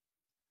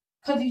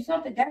 Because you still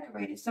have to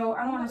decorate it, so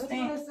I don't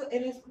understand.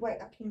 It is, wait,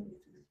 I can't.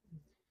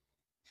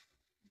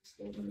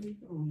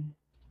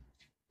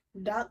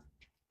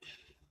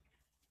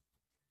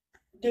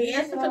 They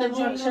asked for the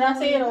joint. Should I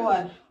say it or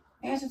what?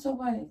 Answer to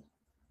what?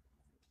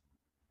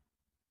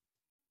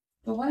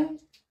 The what?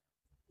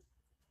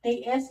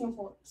 They asking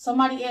for it.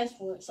 Somebody asked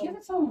for it. So give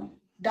it to them.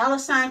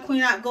 $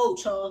 Queen Out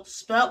Goat, y'all.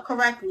 Spelled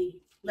correctly.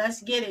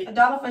 Let's get it.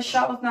 $1 for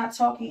Charlotte's not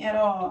talking at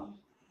all.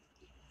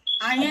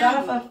 I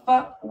am. $1 for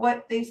fuck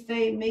what they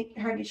say, make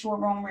her get you a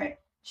wrong rag.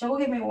 She'll go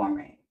get me a warm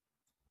rag.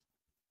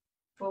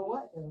 For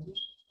what?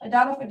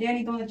 $1 for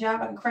Danny doing the job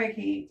like a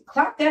crackhead.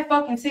 Clock that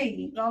fucking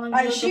T.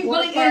 Like she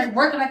really is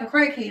working like a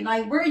crackhead.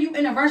 Like, where are you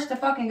in a rush to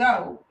fucking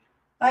go?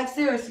 Like,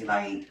 seriously,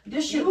 like,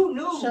 this shit. You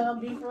knew.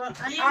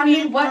 I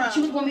knew what?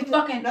 You was gonna be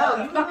fucking,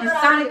 fucking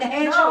Sonic the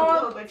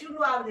Hedgehog? No, but you knew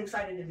I was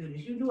excited to do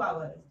this. You knew I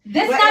was.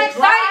 This is not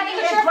exciting.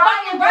 This is your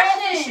fucking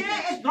rushing. Shit,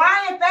 it's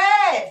drying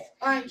fast.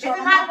 Alright, is it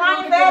not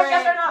drying fast?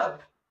 Yes or no?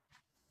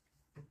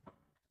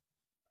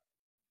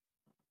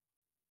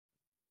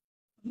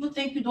 You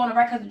think you're doing it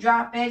right because the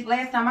dry fast?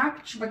 Last time I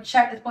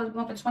checked, it's supposed to be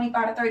going for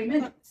 25 to 30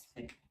 minutes.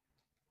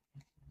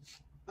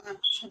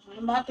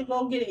 I'm about to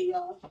go get it,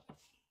 y'all.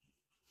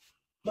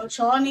 But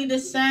y'all need to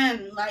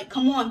send, like,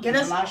 come on, get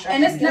us.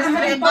 And it's not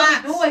how you're supposed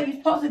to do it. You're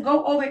supposed to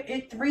go over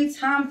it 3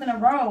 times in a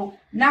row.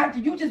 Not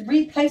you just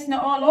replacing it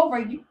all over.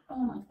 You, oh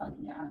my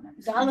fucking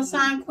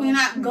God. $ Queen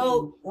Out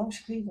Goat.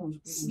 Let's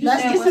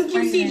get some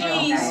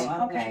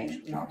QCGs. Okay.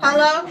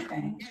 Hello?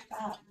 Okay.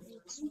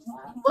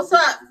 What's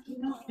up?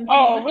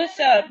 Oh, what's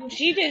up?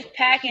 She just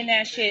packing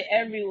that shit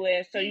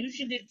everywhere, so you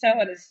should just tell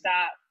her to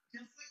stop.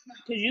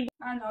 Cause you.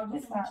 I know,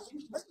 just stop.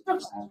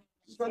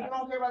 So you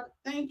don't care about.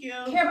 Thank you.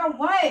 Care about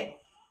what?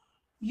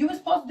 You were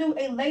supposed to do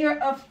a layer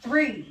of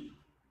 3.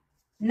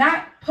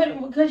 Not put it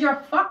because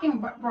you're fucking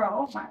bro.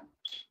 Oh my.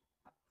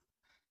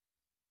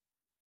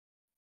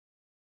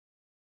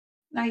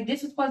 Like,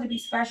 this is supposed to be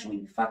special.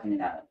 You fucking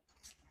it up.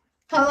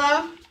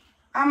 Hello?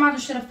 I might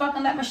have should have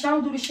fucking let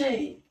Michelle do the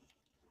shit.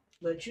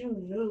 But you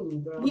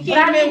knew, bro. But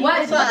I knew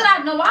what? What did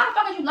I know? Why the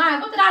fuck are you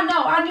lying? What did I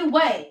know? I knew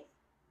what?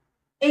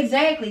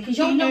 Exactly, because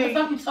you don't know what the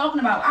fuck you're talking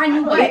about. I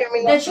knew what?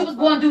 That you was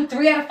going to do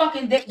 3 at a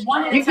fucking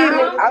one at a time.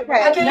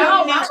 Okay.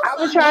 No, I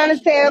was trying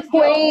to tell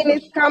Queen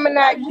it's coming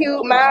out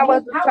cute. Mine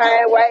was the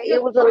same way.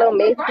 It was a little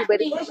messy, but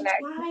it's coming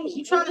out cute.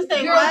 You trying to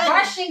say you're what?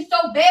 rushing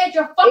so bad,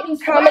 you're fucking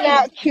It's coming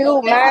out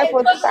cute. Mine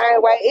was the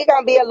same way. It's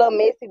gonna be a little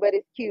messy, but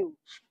it's cute.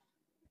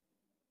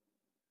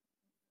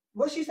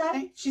 What she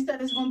said? She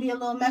said it's gonna be a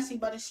little messy,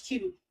 but it's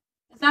cute.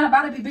 It's not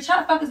about to be, bitch.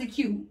 How the fuck is it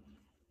cute?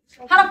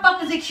 How the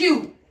fuck is it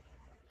cute?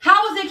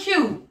 How is it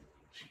cute?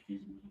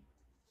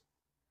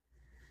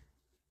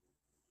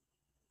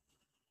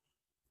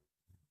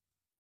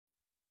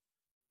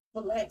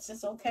 Relax,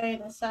 it's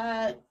okay.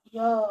 Decide,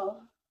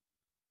 yo.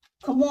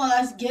 Come on,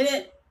 let's get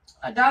it.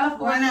 $1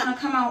 for it gonna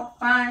come out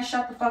fine.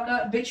 Shut the fuck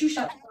up, bitch. You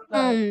shut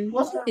the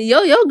fuck up.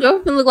 Your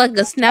girlfriend look like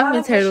a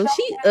snapping turtle.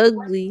 She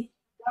ugly.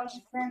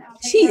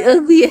 She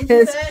ugly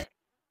as.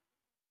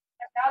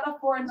 $1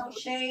 for no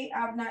shade.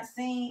 I've not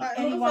seen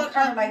anyone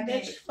cover like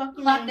that.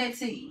 Clock that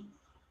tea.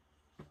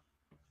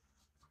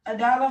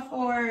 $1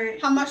 for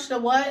how much the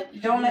what?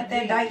 Don't let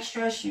that dyke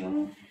stress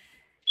you.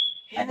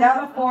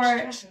 $1 for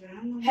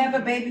have a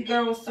baby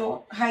girl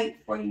so hype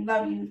for you,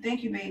 love you.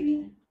 Thank you,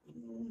 baby.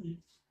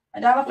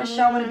 $1 for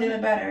Chelle would have done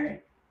it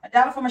better.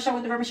 $1 for Michelle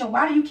with the red Michelle.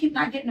 Why do you keep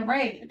not getting the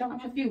red? I'm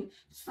confused.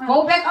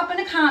 Go back up in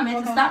the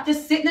comments and stop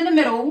just sitting in the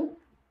middle.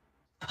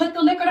 Put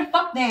the liquor the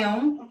fuck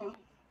down.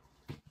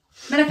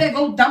 Matter of fact,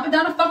 go dump it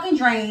down the fucking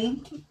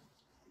drain.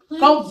 Please.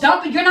 Go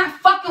dump it. You're not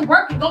fucking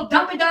working. Go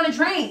dump it down the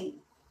drain.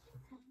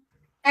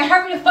 And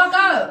hurry the fuck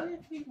up.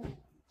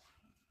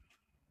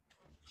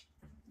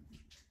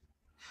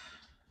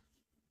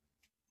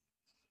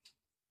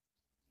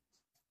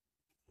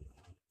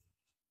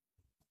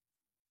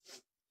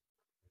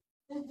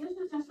 This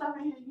is some stuff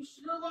in here. You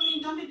still want me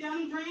to dump it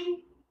down the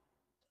drain?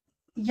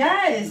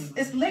 Yes,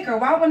 it's liquor.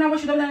 Why wouldn't I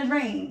want you to dump it down the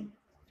drain?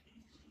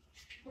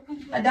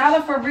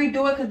 $1 for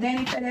redo it because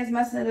Danny said that's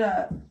messing it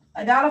up.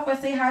 $1 for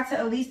say hi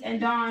to Elise and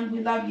Dawn.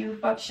 We love you.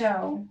 Fuck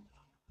Chelle.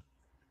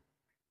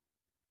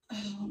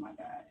 Oh my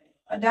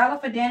God.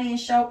 $1 for Danny and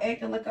Chelle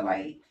act and look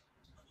alike.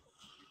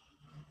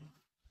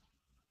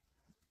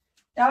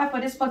 $1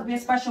 for this supposed to be a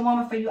special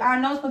moment for you. I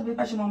know it's supposed to be a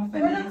special moment for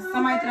me.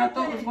 Somebody that I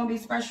thought was going to be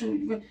special.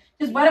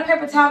 Just wear the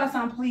paper towel or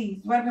something,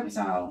 please. Wear the paper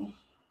towel.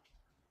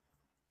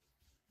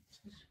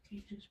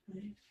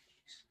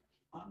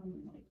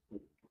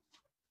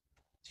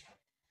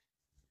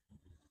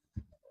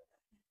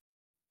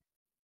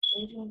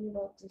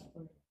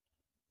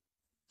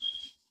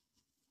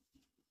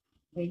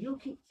 Can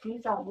you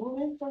stop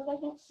moving for a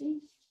second? See?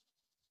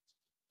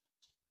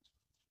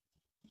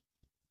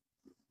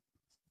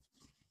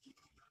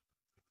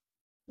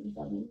 Can you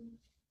stop moving?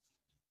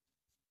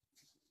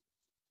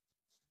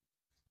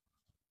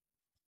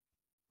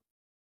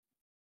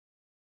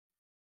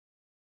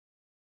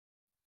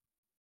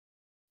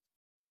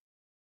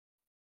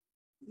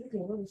 You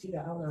can really see the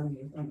outline of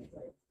your stomach,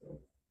 right?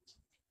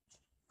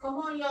 Come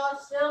on, y'all.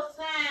 Still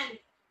sand.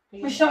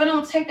 Michelle, it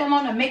don't take that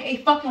long to make a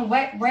fucking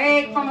wet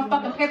rag from a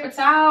fucking paper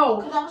towel.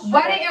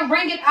 Wet it and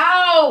wring it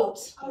out.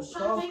 I was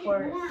trying to make it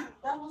warm.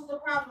 That was the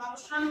problem. I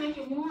was trying to make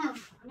it warm.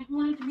 I didn't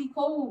want it to be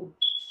cold.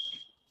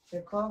 The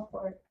call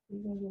part.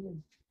 You can get it.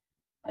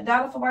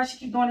 $1 for why she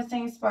keep doing the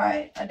same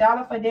spot.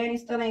 $1 for Danny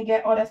still ain't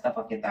get all that stuff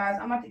off your thighs.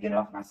 I'm about to get it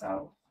off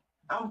myself.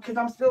 Cause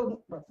I'm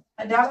still.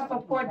 $1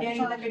 for poor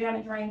Danny liquor down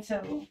the drain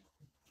too.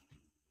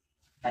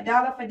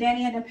 $1 for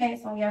Danny had the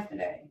pants on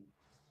yesterday.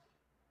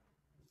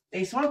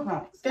 They swim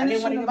pumps. I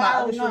Finish didn't want to the get my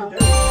bottle, other no. shoes.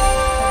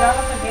 $1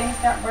 for Danny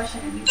stop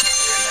brushing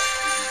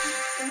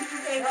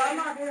and I'm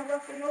not being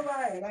rough for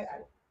nobody. Like,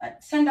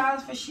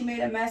 $10 for she made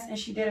a mess and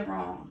she did it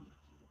wrong.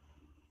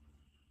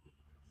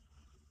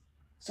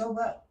 so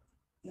what?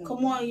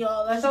 Come on,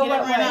 y'all. Let's So get what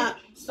it right way? up.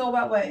 So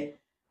what way?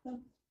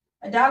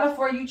 $1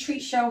 for you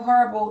treat Chelle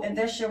horrible and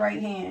that's your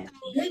right hand.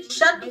 Bitch,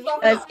 shut the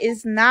fuck Like up.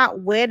 it's not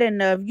wet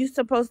enough. You're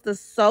supposed to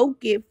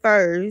soak it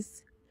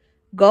first.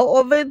 Go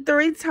over it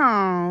 3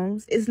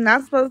 times. It's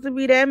not supposed to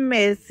be that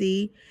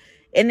messy.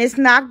 And it's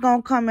not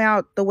gonna come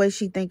out the way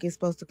she think it's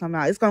supposed to come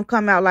out. It's gonna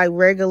come out like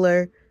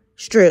regular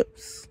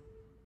strips.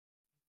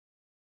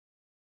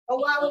 So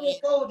why was it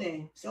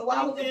folding? So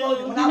why was it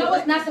folding? When You I know was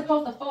it's not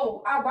supposed to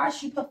fold. I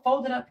watched you put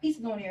folded up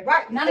pieces on there.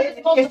 right. None of it's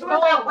supposed to As soon as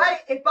I fold.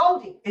 wet it, it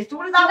folded. As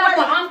soon as You're I not wet it,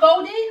 gonna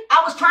unfold it?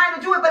 I was trying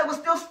to do it, but it was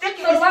still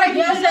sticking. So why did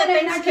you Yes, put it on there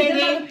and thanks, not get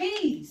Katie. another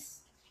piece?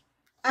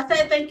 I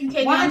said thank you,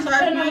 Katie. Why I'm did you sorry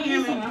put if you another didn't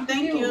piece hear on? me. I'm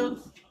Thank you.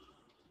 confused.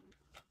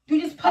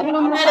 You just put it on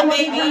I'm the not a side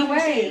baby. the other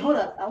way. Hold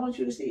up. I want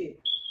you to see it.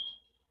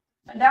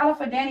 $1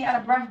 for Danny out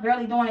of breath,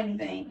 barely doing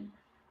anything.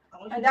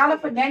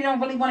 $1 for Danny don't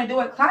really want to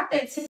do it. Clock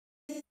that.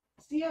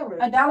 Sierra.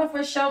 $1 for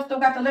Chelle still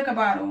got the liquor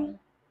bottle.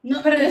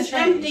 No, Put it in it's the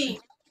trash. empty.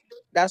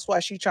 That's why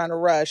she trying to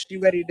rush. She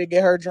ready to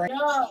get her drink. Yo,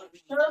 shut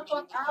the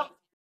fuck out.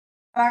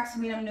 Box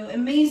me them new. It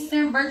means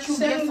send virtual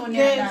gifts on Send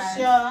there, gifts, guys.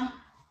 y'all.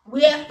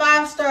 We at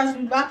 5 stars.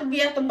 We about to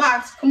be at the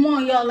box. Come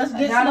on, y'all. Let's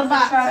get to $1 the for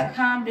box. try to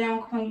calm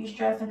down, Queen. You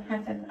stressing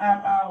Princess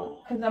out.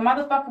 Cause the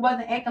motherfucker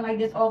wasn't acting like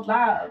this off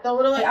live. Throw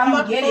it away. Like, I'm I don't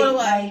about to get throw it. it away.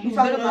 Like, You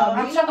talking about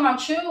I'm me? talking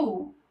about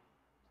you.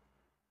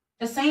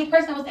 The same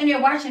person that was in there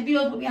watching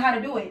videos with me how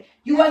to do it.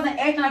 You wasn't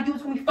acting like you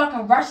was gonna be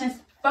fucking rushing,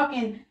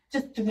 fucking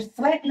just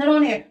slapping it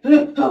on there.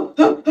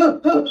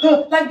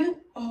 Like you.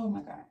 Oh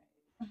my god.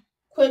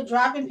 Quit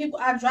dropping people.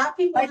 I drop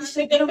people. Like, I shit,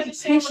 think they literally finna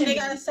say what they pinching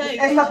gotta me. say.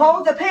 It's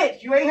supposed to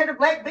pinch. You ain't hear the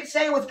black bitch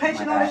say it was Oh my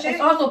pinching on the God. shit?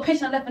 It's also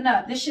pinching and lifting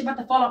up. This shit about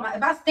to fall off my.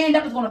 If I stand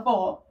up, it's gonna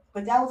fall.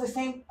 But that was the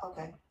same.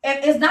 Okay.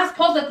 It's not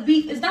supposed to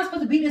be. It's not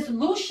supposed to be this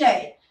loose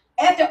shit.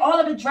 After all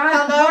of it dries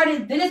and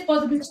parted, then it's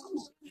supposed to be.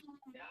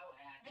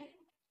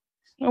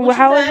 Well,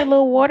 how was your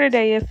little water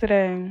day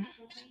yesterday?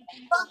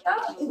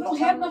 We don't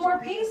have no more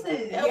pieces.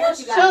 It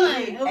was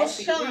chilling. It was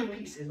chilling. 3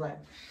 pieces left.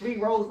 3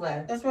 rows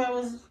left. That's where it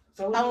was.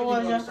 So How we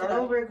was gonna start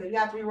yesterday? over because you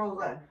got 3 rows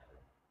left.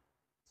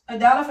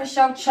 $1 for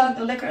Chelle chugged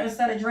the liquor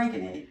instead of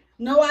drinking it.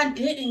 No, I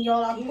didn't,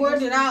 y'all. I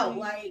poured it out.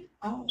 Like,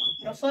 Oh,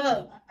 what's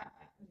up?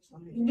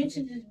 You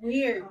bitches is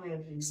weird.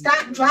 Stop.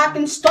 Stop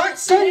dropping. Start You did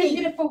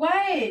sending. it for what?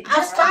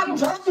 I stopped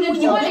dropping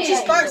when you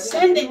bitches start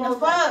sending. The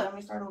fuck? Let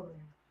me start over.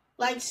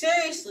 Like,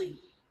 seriously.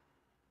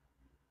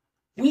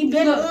 We've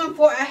been on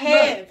for a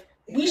half.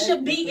 We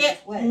should be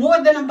at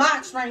more than a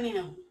box right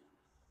now.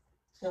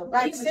 So,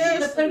 Like, Put it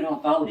seriously.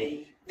 on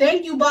folded.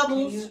 Thank you,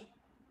 Bubbles.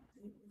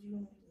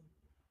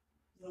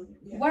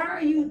 Why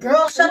are you,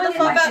 Girl, shut the doing it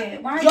fuck like up.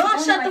 that? Why are you Y'all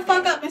doing shut it the like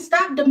fuck that? up and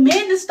stop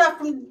demanding stuff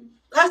from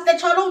us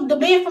that y'all don't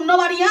demand from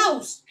nobody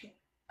else.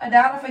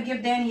 $1 for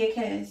give Danny a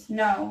kiss.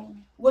 No.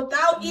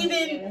 Without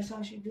even, That's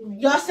how she do me.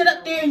 y'all sit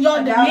up there and y'all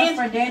 $1 demand.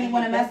 for Danny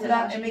want to mess it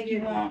up and make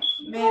you want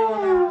mad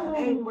or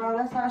Hey, not. bro,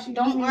 that's how she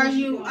Don't do me.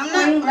 argue. I'm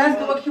Queen, not let's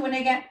do arguing. a Q&A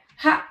again.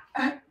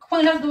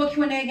 Queen, let's do a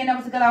Q&A again. That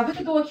was a good hour. We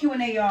could do a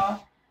Q&A, y'all.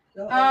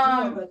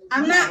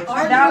 I'm not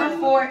 $1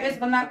 for it's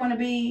not going to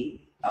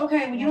be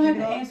okay. Well, you don't have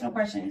to answer no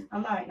questions.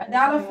 I'm not.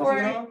 $1 for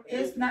it,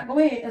 it's not. Go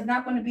ahead. It's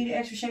not going to be the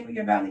extra shape of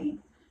your belly.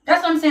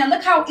 That's what I'm saying.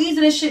 Look how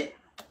easy this shit.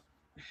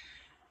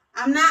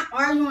 I'm not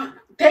arguing.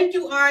 Thank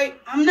you, Ari.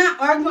 I'm not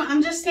arguing.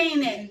 I'm just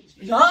saying that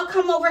y'all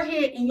come over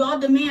here and y'all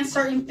demand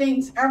certain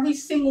things every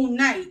single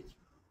night.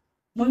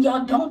 When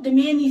y'all don't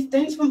demand these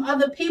things from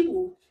other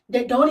people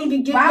that don't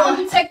even give Why y'all would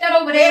you take that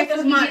over there? half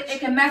as Because much. it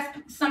can mess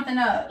something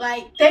up.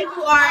 Like, thank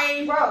you,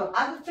 Ari. Bro,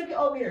 I just took it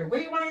over here. Where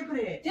do you want me to put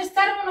it Just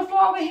set it on the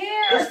floor over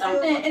here or It's still-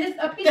 something. And it's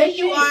a piece Thank of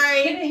you, shit.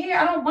 Ari. Get it here.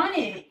 I don't want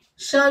it.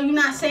 Shell, you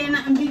not saying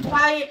nothing. Be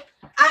quiet.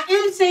 I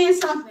am saying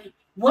something.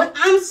 What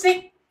I'm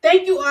saying.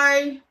 Thank you,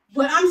 Ari.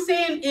 What I'm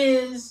saying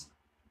is,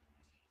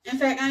 in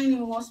fact, I ain't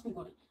even want to speak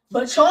on it.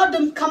 But y'all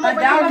come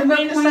over here $1 for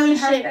demanding certain Queen,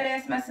 her shit, fat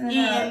ass messing it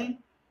up. and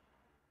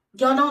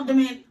y'all don't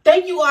demand.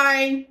 Thank you,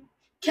 Ari.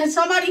 Can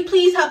somebody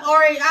please help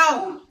Ari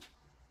out?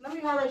 Let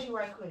me holler at you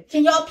right quick.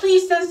 Can y'all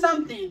please send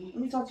something? Let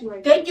me talk to you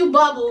right quick. Thank you,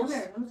 Bubbles.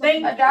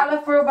 Thank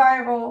 $1 for a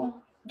Bible.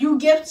 You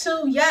give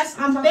too? Yes,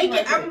 I'm thanking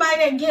everybody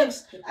that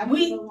gives.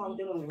 We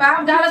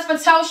 $5 for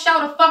tell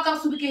Chelle to fuck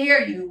up so we can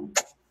hear you.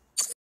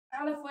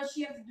 $1 for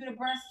she has to do the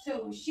breast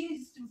too.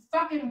 She's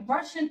fucking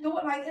rushing through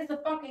it like it's a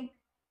fucking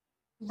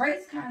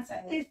race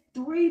contest. It's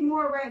 3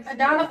 more racks.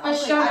 $1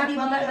 for Chelle not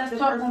even letting us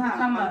talk when we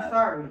come up. I'm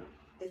sorry.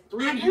 It's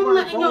 3 I more am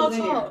letting y'all rolls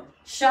in talk. there.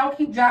 Chelle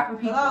keep dropping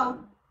people. Hello?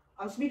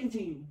 I'm speaking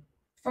to you.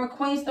 For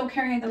Queen still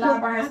carrying the line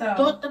by I herself.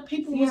 thought the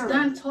people was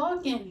done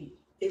talking.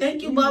 It's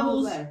Thank you, 3 rolls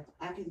Bubbles. left.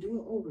 I can do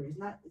it over. It's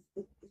not.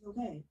 It's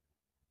okay.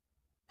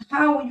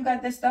 How when you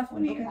got this stuff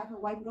on Okay, you? I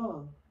can wipe it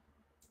off.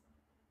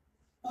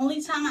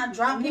 Only time I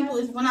drop people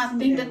is when I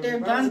think that they're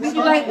done. You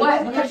like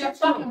what? Because you're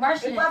fucking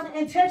rushing. It wasn't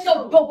intentional.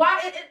 So, but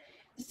why?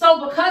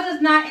 So because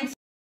it's not intentional.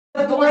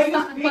 The way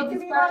you speak to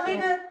me, my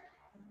nigga.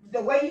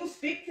 The way you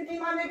speak to me,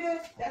 my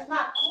nigga. That's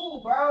not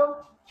cool, bro.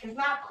 It's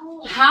not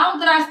cool. How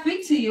did I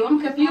speak to you?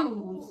 I'm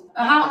confused.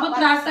 How? What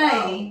did I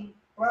say?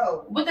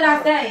 Bro. What did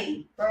I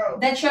say? Bro.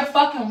 That you're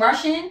fucking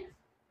rushing?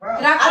 Bro.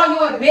 Did I call you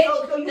a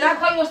bitch? Did I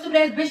call you a stupid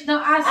ass bitch? No,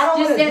 I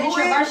just said that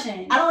you're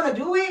rushing. I don't want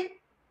to do it.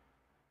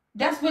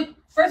 That's what.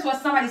 First of all,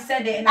 somebody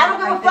said that, and I don't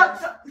give a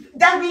fuck.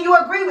 That means you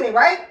agree with it,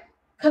 right?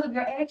 Because of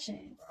your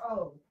actions.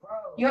 Bro.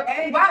 Your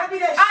actions.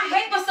 I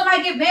hate when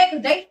somebody get mad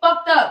because they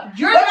fucked up.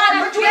 You're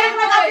but you didn't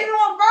like I did it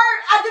on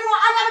first. I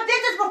never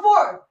did this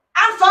before.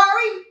 I'm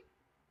sorry.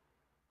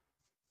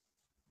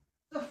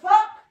 The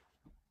fuck?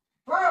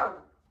 Bro.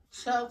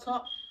 Chelle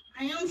talk.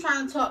 I am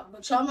trying to talk,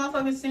 but y'all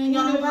motherfuckers saying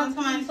y'all don't want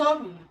somebody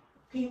talking.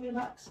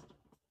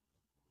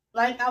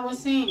 Like I was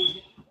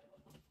saying,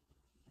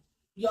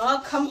 y'all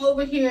come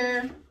over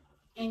here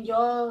and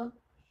y'all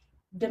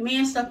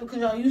demand stuff because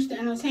y'all used to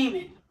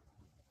entertainment.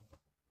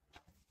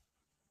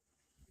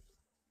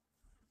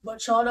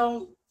 But y'all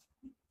don't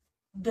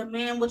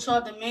demand what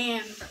y'all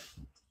demand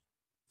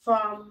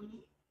from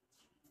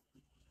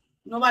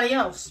nobody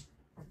else.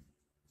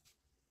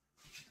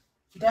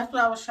 That's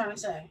what I was trying to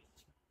say.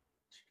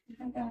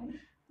 I got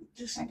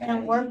it. I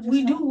can work.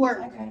 We do work.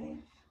 I got it.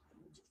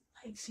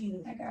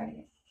 I got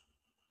it.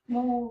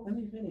 No, let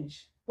me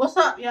finish. What's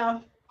up,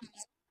 y'all?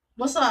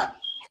 What's up?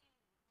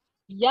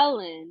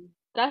 Yelling.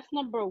 That's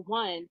number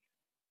 1.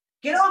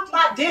 Get off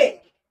my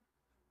dick.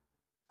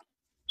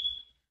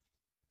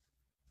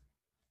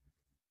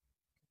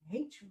 I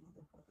hate you,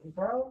 motherfucker,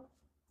 bro.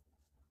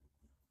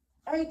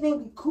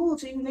 Everything be cool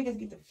till you niggas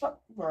get the fuck,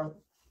 bro.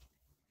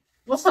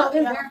 What's up?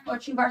 It's their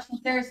fault you rushing,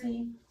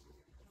 seriously.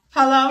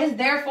 Hello? It's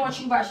their fault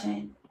you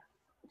rushing.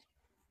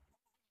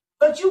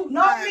 But you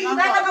know me. You act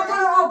like I'm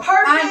doing it on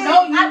purpose. I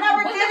know you. I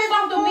never What did the this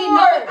fuck do before. we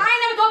know? I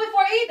ain't never done it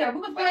before either. We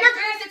was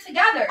experiencing it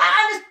together. I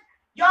understand.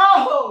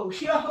 Yo.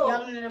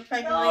 Yelling at a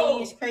pregnant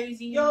lady is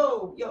crazy.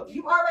 Yo.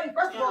 You already,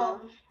 first of all,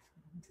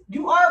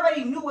 you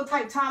already knew what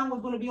type of time it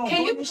was going to be on.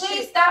 Can you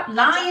please stop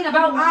lying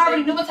about I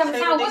already knew what type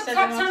of time? What type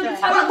of time you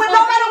telling But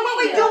no matter what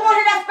we do on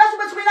here, that special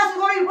between us is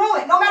going to be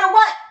ruined. No matter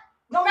what.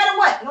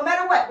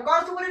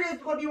 Regardless of what it is,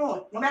 it's going to be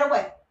ruined. No matter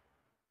what.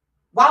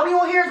 While we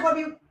on here, it's going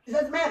to be, it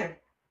doesn't matter.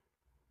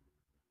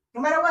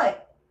 No matter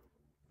what.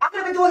 I could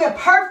have been doing it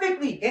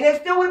perfectly, and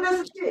it still would have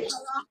been some shit.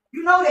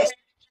 You know that.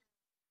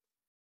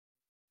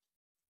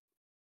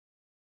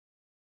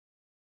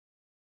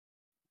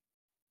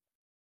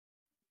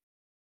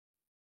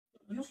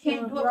 You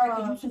can't do it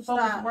because you too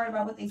focused and worried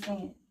about what they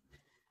saying.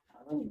 I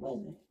really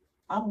wasn't.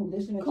 I'm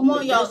listening. Come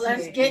on, y'all.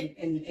 Let's get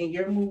and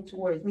your move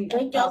towards me.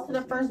 Take y'all to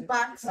the first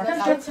box.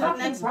 Let's get to the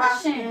next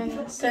box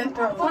and send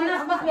through. I'm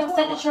not supposed to be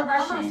upset that you're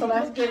rushing. So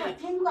let's get it.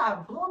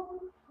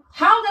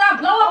 How did I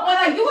blow up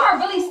on you? You are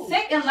really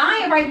sick and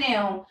lying right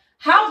now.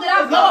 How did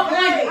I blow up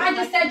on you? I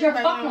just said you're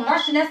fucking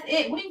rushing. That's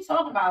it. What are you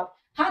talking about?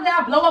 How did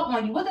I blow up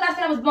on you? What did I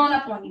say I was blowing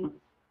up on you?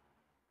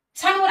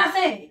 Tell me what I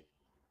said.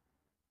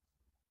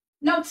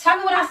 No, tell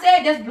me what I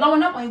said that's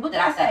blowing up on you. What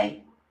did I say?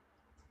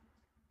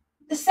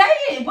 Say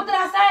it. What did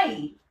I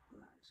say?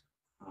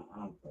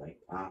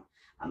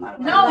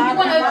 No, you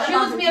want to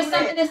accuse me of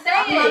something to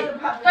say it.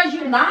 Because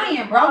you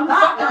lying, bro. You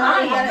fucking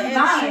lying. You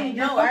lying.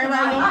 No,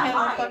 everybody don't have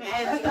no fucking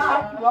attitude.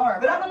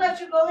 But I'm going to let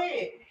you go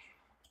ahead.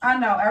 I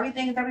know.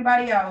 Everything is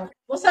everybody else.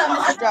 What's up,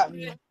 I Mr. dropped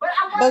me.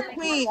 But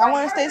Queen, I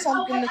want to say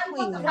something to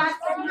Queen.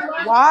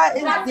 Why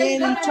is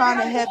Danny trying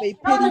to have a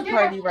pity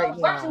party right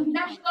now? You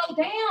never slow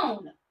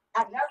down.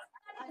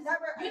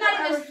 You're not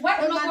even I'm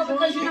sweating no more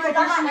because you're not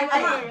rushing like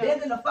I'm not that.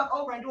 bending the fuck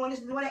over and doing this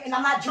and doing that, and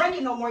I'm not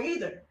drinking no more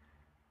either.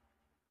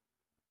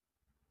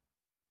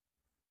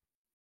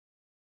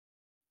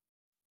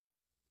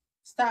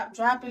 Stop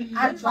dropping.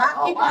 I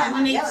drop people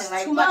when there's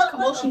too much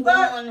commotion going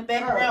on in the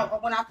background or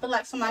when I feel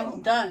like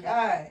somebody's done.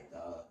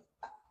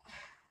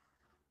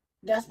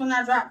 That's when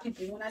I drop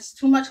people. When there's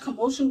too much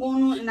commotion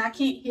going on and I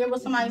can't hear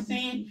what somebody's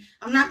saying,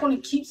 I'm not going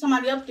to keep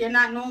somebody up there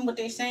not knowing what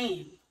they're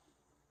saying.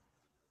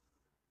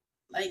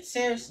 Like,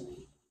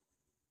 seriously.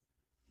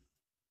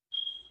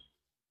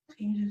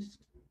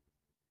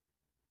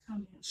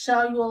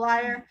 Chelle, you a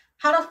liar?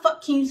 How the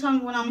fuck can you tell me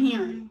what I'm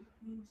hearing?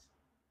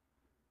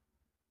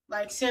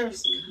 Like,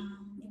 seriously.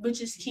 You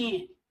bitches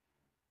can't.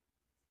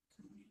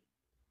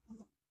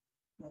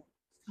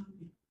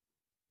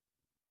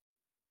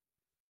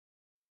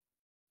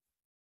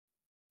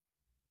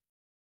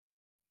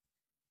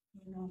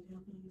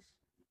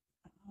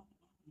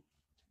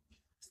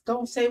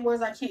 Don't say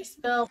words I can't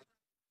spell.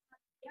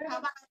 How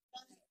about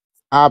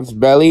Ops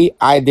belly.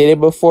 I did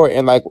it before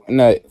in like in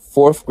the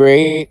 4th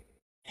grade.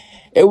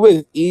 It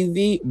was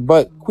easy,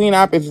 but Queen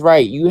Op is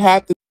right. You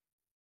have to.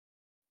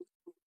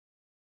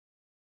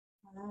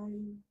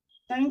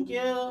 thank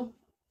you.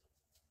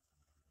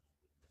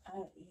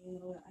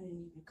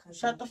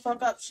 Shut the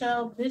fuck up,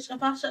 Chelle. Bitch,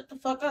 if I shut the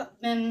fuck up,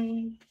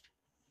 then,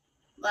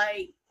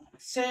 like,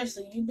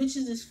 seriously, you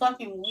bitches is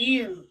fucking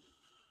weird.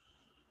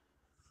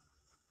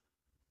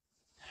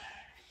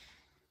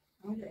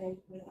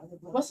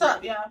 What's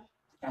up, y'all?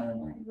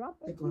 Drop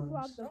the people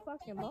out the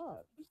fucking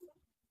box.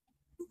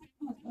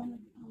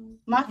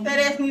 My fat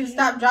ass need to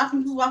stop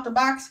dropping people out the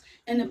box,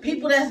 and the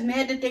people that's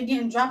mad that they're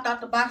getting dropped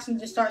out the box need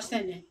to start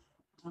sending.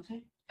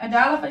 Okay.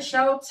 $1 for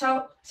show.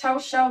 Tell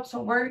Chelle to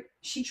work.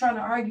 She trying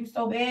to argue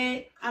so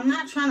bad. I'm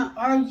not trying to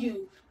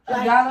argue.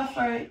 $1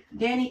 for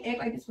Danny act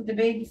like this with the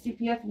baby.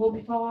 CPS will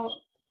be called.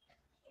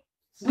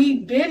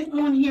 We've been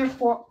on here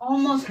for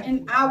almost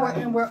an hour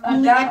and we're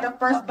only at the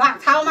first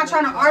box. How am I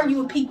trying to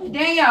argue with people?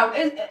 Danielle,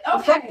 okay.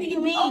 What do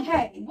you mean?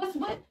 Okay.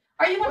 What?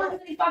 Are you gonna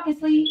really fucking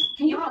sleep?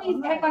 Can you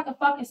please act like a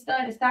fucking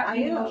stud and stop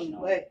being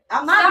emotional?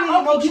 I'm not being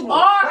emotional. You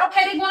are.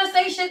 Okay, they wanna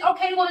say shit.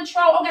 Okay, they wanna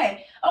troll.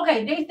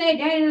 Okay, they say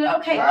Danny.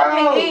 Okay,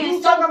 Bro, then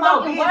you talking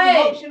about being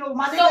emotional,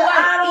 my nigga?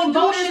 I don't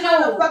do this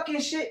kind of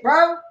fucking shit,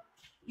 bro.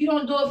 You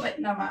don't do it, but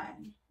never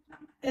mind.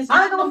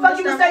 I don't give a fuck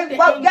you to say,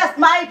 well, yes,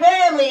 my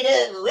family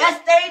do. Yes,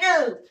 they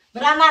do.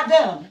 But I'm not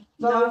them.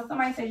 No,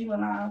 somebody said you were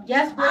lying.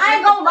 Yes, I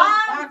ain't gonna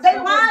lie. They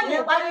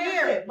lying. Why didn't you get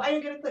a clip? Why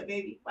didn't you get a clip,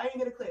 baby? Why didn't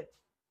you get a clip?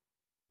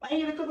 Why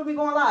didn't you get a clip of me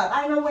going live?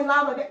 I didn't know when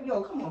live like that.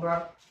 Yo, come on,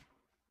 bro.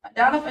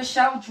 $1 for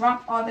Chelle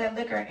drunk all that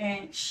liquor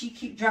and she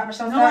keep dropping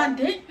Michelle. No, I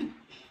didn't.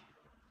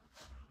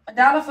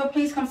 $1 for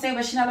please come say,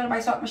 but she not letting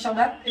nobody talk.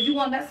 Michelle, if you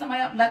want to let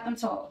somebody up, let them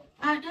talk.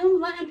 I am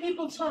letting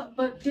people talk,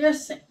 but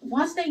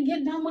once they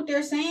get done what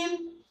they're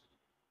saying,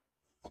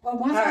 or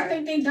once I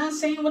think they done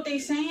saying what they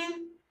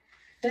saying,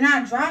 then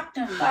I drop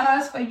them.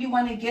 $5 for you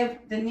want to give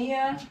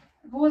Dania.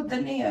 Who is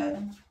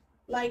Dania?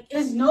 Like,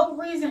 it's no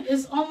reason.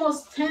 It's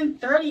almost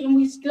 10:30 and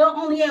we still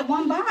only at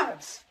one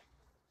box.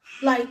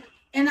 Like,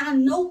 and I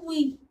know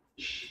we.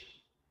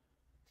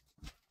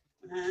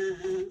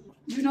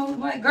 You know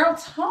what, girl,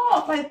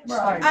 talk like, bro.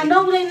 I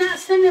know they not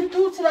sending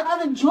through to the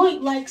other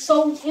joint, like,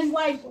 so it's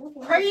like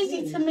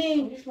crazy to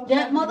me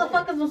that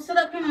motherfuckers will sit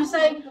up here and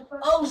say,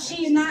 "Oh,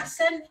 she's not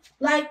sending."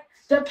 Like,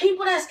 the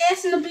people that's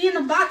asking to be in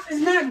the box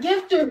is not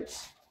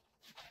gifters.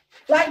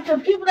 Like, the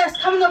people that's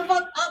coming the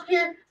fuck up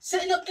here,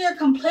 sitting up there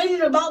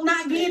complaining about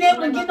not being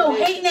able to get no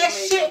hating that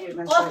shit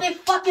off their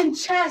fucking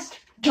chest,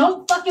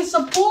 don't fucking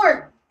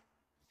support.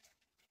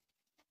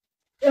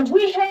 If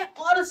we had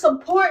all the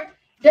support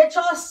that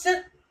y'all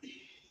sit.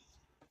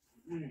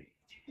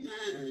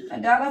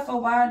 $1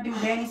 for why do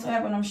Danny still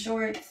have on them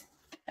shorts?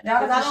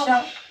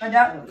 $1 for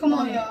Chelle. Come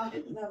on, y'all.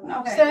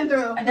 Okay. Stand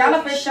through.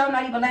 $1 for Chelle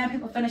not even letting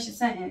people finish a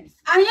sentence.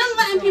 I am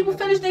letting people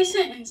finish their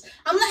sentence.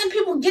 I'm letting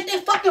people get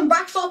their fucking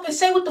rocks off and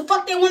say what the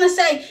fuck they want to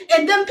say.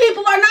 And them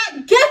people are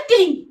not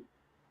gifting.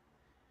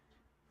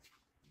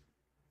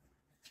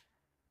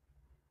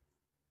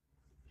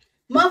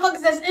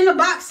 Motherfuckers that's in the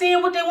box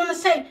saying what they want to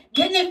say,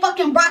 getting their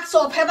fucking rocks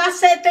off. Have I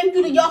said thank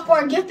you to y'all for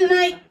a gift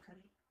tonight?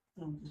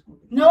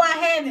 No, I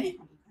haven't.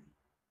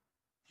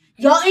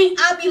 Y'all ain't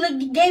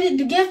obligated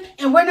to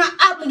gift, and we're not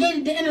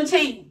obligated to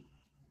entertain.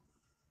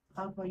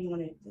 How far you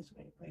want it this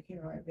way? Back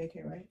here, right? Back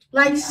here, right?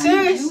 Like,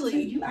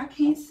 seriously. I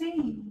can't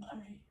see.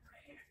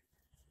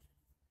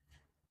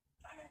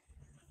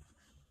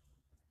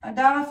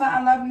 $1 for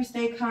I love you,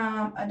 stay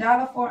calm.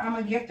 $1 for I'm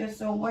a gifter,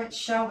 so what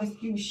Chelle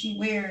excuse she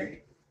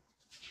weird?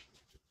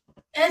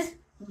 It's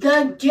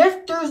the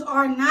gifters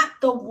are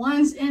not the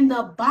ones in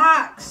the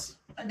box.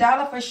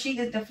 $1 for she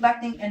is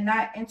deflecting and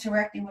not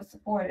interacting with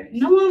supporters.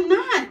 No, I'm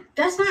not.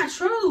 That's not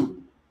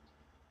true.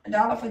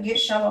 $1 for get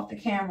Chelle off the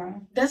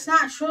camera. That's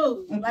not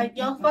true. Like,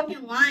 y'all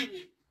fucking lying.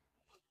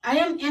 I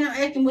am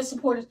interacting with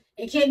supporters.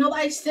 And can't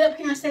nobody sit up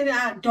here and say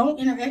that I don't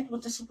interact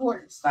with the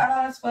supporters.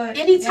 $5 for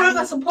anytime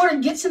a supporter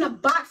gets in a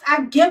box,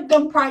 I give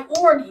them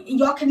priority. And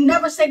y'all can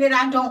never say that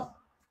I don't.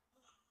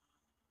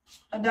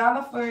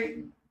 $1 for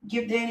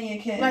give Danny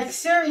a kiss. Like,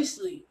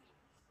 seriously.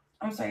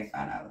 I'm sorry,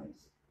 $5.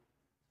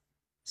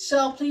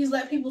 So please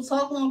let people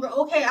talk longer.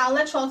 Okay, I'll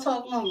let y'all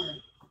talk longer.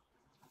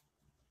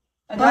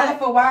 $1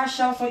 for why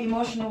Chelle so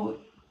emotional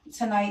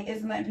tonight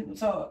isn't letting people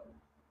talk.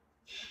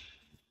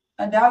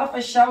 $1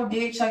 for Chelle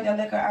did chug that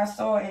liquor. I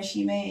saw it and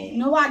she mad.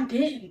 No, I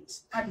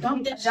didn't. I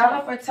dumped that shit.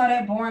 $1 for tell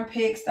that boring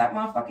pig stop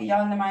motherfucking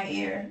yelling in my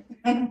ear.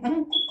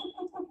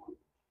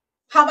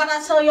 How about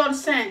I tell y'all to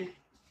sing?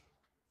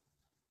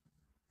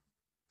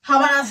 How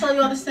about I tell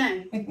y'all to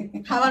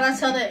sing? How about I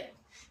tell that?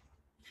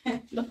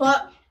 The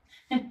fuck?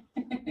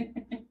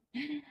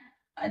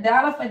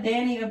 $1 for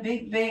Danny, a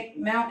big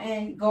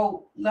mountain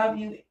goat. Love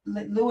you.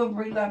 Lou and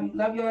Bree, love you.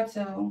 Love y'all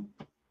too.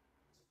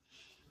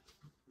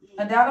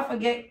 $1 for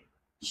get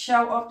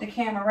Chelle off the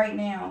camera right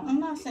now. I'm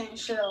not saying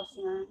shit else,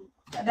 man.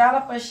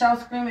 $1 for Chelle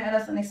screaming at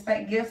us and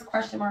expect gifts?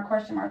 Question mark,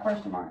 question mark,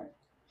 question mark.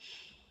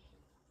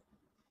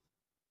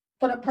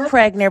 For the person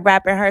Pregnant,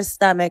 wrapping her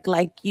stomach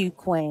like you,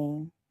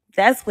 Queen.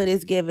 That's what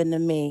it's giving to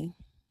me.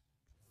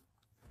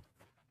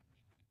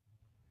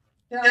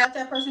 did I let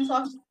that person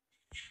talk?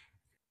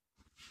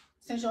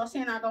 Since y'all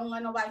saying I don't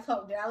let nobody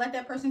talk, did I let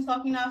that person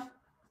talk enough?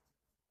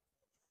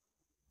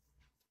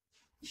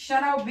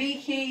 Shout out B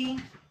Key.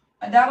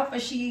 $1 for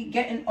she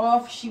getting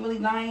off. She really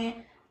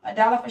lying.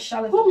 $1 for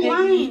Chelle is Who a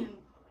lying?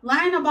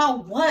 Lying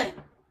about what?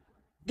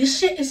 This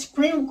shit is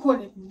screen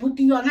recorded. What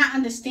do y'all not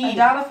understand?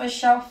 $1 for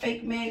Chelle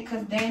fake mad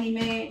because Danny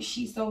mad.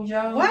 She so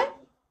Joe. What?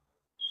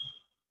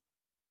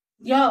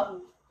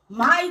 Yo,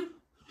 my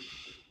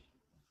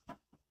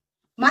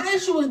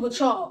issue is with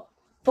y'all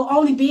for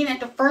only being at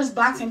the first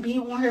box and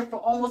being on here for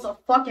almost a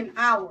fucking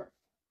hour.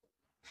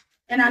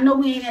 And I know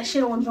we ain't that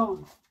shit on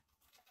John.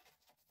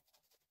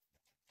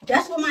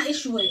 That's what my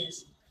issue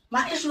is.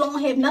 My issue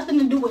don't have nothing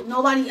to do with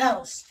nobody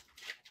else.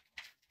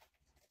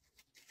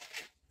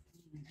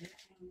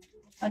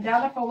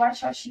 $1 for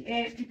watch how she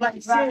add people Like,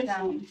 to drop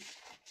down.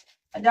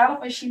 $1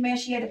 for she mad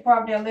she had to pour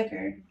out their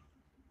liquor.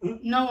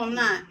 No, I'm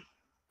not.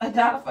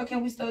 $1 for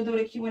can we still do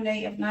the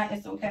Q&A? If not,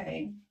 it's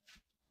okay.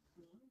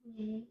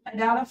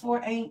 $1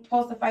 for ain't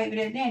supposed to fight with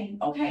that Danny.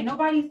 Okay,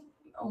 nobody.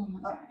 Oh my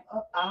god.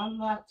 I'm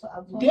not.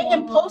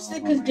 Didn't post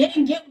it because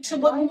didn't get to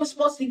what we were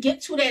supposed to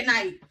get to that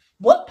night.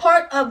 What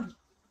part of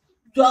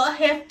y'all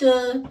have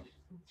to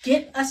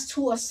get us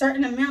to a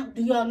certain amount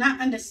do y'all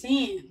not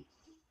understand?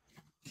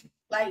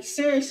 Like,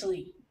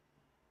 seriously.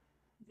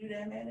 You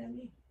that mad at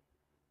me?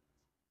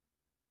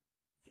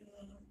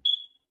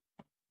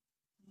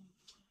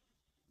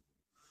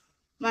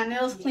 My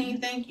nails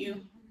clean, thank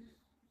you.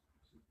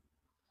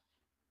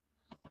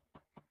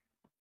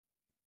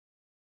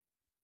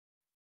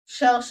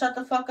 Chelle, shut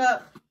the fuck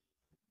up.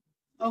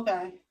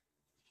 Okay.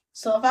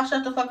 So if I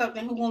shut the fuck up,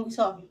 then who gonna be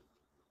talking?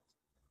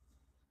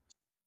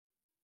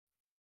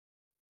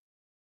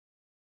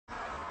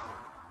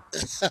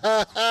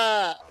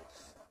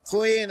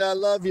 Queen, I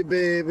love you,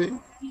 baby.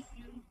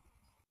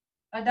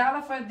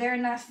 $1 for they're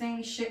not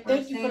saying shit.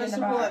 Thank you for the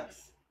support.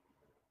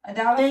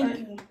 $1 Thank for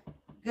you.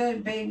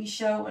 good baby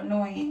show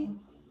annoying.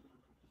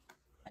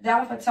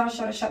 $1 for tell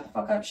Chelle to shut the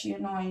fuck up. She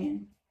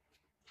annoying.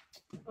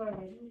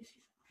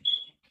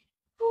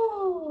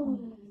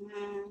 Ooh,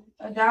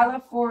 man.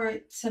 $1 for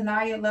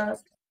Tanaya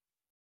love.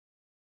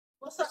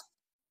 What's up?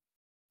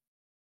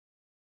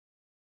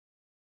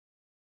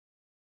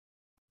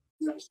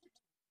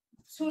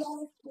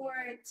 $2 for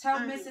tell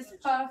Mrs.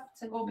 Puff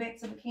to go back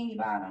to Bikini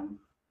Bottom.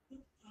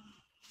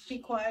 She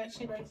quiet.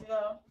 She likes to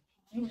go.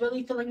 You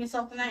really feeling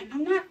yourself tonight?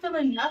 I'm not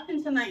feeling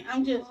nothing tonight.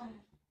 I'm just.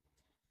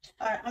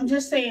 Alright, I'm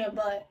just saying,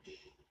 but.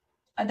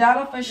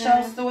 $1 for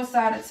Chelle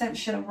suicide attempt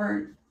should have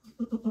worked.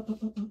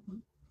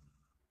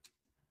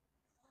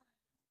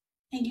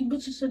 And you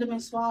bitches should have been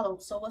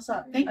swallowed. So what's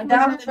up? Thank you,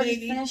 $1 for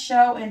baby. send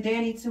Chelle and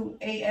Danny to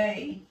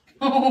AA.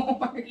 Oh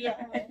my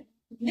god.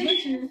 You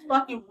bitches is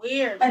fucking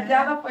weird.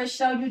 $1 for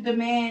Chelle, you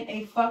demand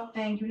a fuck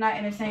thing. You're not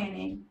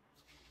entertaining.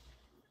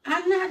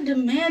 I'm not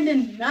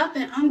demanding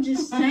nothing. I'm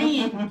just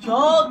saying,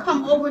 y'all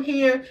come over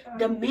here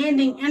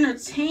demanding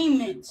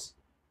entertainment.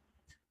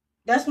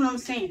 That's what I'm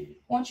saying.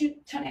 Why don't you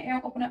turn the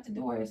air, open up the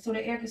door so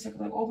the air can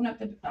circulate? Open up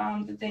the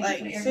thing Like,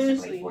 so the air can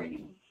seriously. circulate for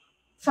you.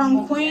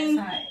 From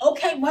Queen,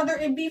 okay, whether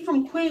it be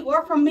from Queen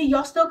or from me,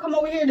 y'all still come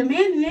over here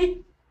demanding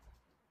it.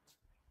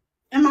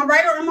 Am I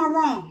right or am I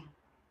wrong?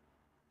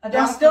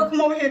 Y'all still come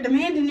over here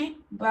demanding it.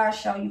 Bye,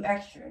 Chelle, you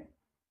extra.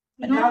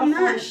 No, I'm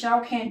not.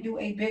 Chelle can't do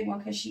a big one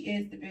because she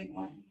is the big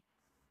one.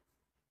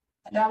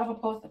 $1 for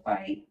post to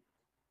fight.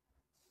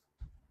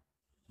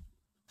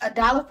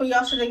 $1 for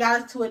y'all should have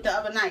got us to it the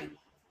other night.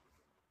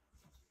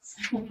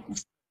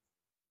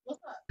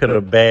 Could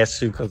have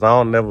bashed you because I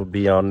don't never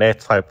be on that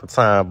type of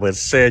time. But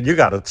said you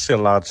gotta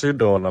chill out. You're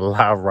doing a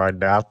lot right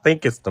now. I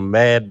think it's the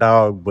Mad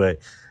Dog, but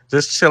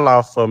just chill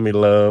out for me,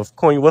 love.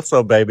 Queen, what's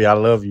up, baby? I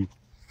love you.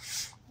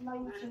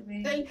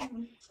 Thank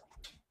you.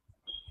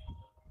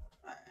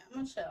 Alright, I'm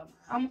gonna chill.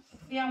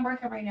 I'm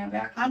working right now.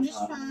 But I'm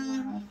just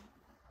trying.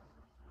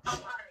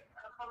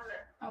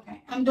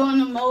 Okay. I'm doing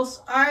the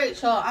most.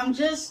 Alright, y'all. I'm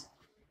just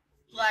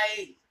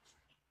like.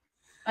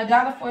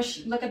 $1 for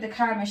look at the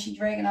comment. She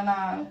dragging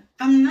alive.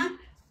 I'm not.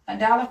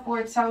 $1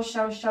 for tell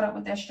Chelle shut up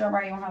with that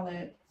strawberry on her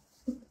lip.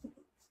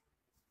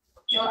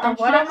 Yo, I'm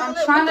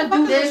trying to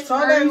do this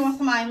strawberry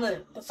on my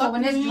lip. So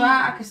when it's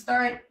dry, I can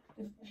start.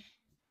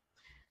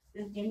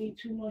 Just give me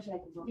 2 more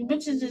seconds. You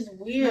bitches is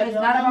weird. It's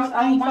not about.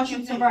 I don't want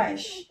you to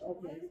rush.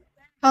 Okay.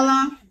 Hold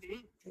on.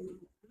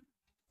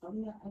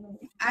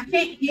 I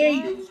can't hear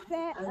you.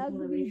 Fat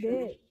ugly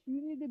bitch.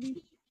 You need to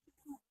be.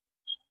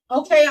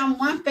 Okay, I'm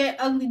one fat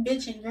ugly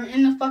bitch and you're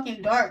in the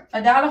fucking dark.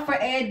 $1 for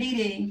Ed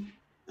Didi.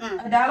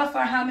 $1 for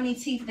how many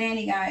teeth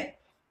Danny got.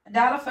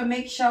 $1 for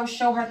make show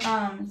her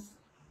thumbs.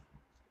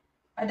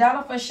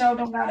 $1 for show,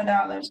 don't got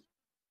 $1.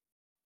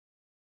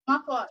 My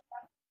fault.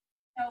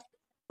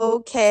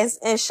 Okay,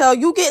 and Chelle,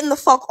 you getting the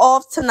fuck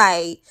off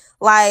tonight.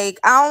 Like,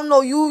 I don't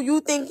know,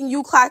 you thinking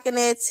you clocking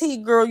that tea,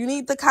 girl. You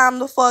need to calm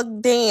the fuck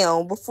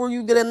down before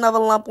you get another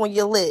lump on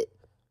your lip.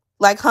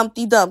 Like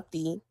Humpty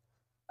Dumpty.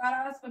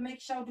 $5 for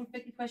make show do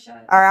 50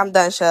 push-ups. Alright, I'm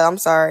done, Chelle. I'm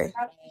sorry.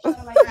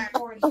 Like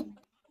 40. $1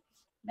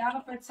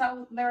 for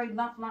tell Larry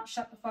lump,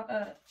 shut the fuck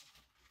up.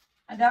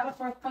 $1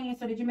 for a queen,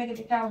 so did you make it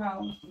to cow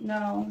house?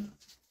 No.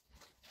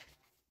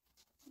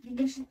 You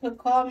bitches could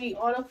call me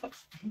all the fuck.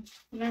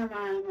 Never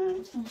mind,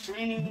 man. I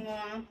ain't even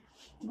gonna.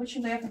 What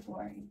you laughing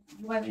for?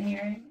 You wasn't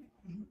here.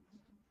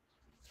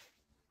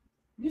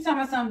 You talking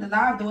about something the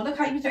live do. Look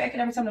how you start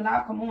acting every time the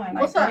live come on. Like,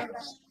 What's up?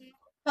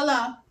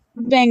 Hello.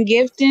 Been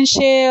gifting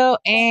Chelle,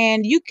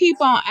 and you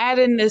keep on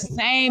adding the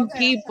same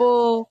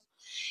people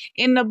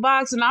in the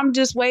box, and I'm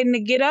just waiting to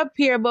get up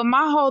here. But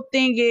my whole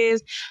thing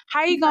is,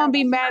 how you gonna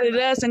be mad at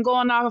us and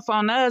going off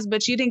on us,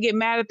 but you didn't get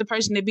mad at the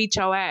person that beat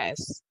your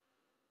ass?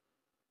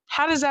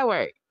 How does that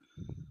work?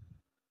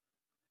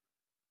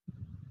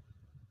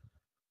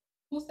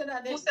 Who said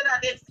I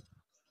did?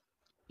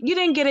 You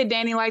didn't get it,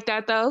 Danny, like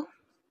that though.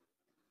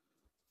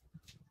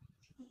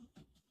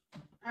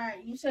 All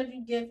right, you said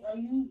you gift. Are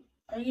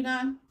you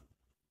done?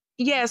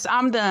 Yes,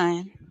 I'm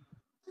done.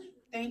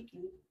 Thank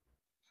you.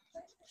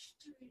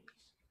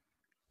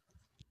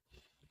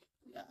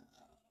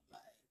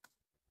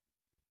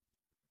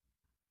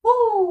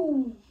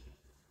 woo!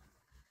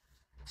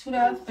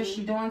 $2 for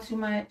she doing too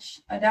much.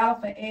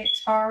 $1 for Ed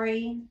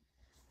Tari.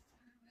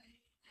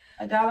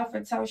 $1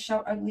 for tell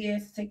show ugly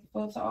ass to take the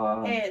filter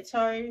off. Ed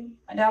Tari.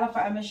 $1 for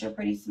I miss your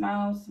pretty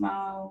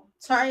smile.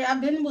 Sorry, I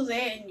been was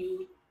adding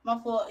you. My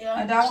fault, y'all.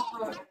 $1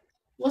 for.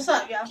 What's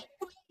up, y'all?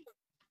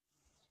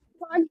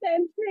 Clock that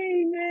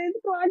tea, man.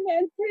 Clock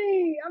that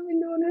tea. I've been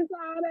doing this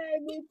all day,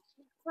 bitch.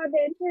 Clock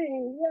that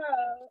tea.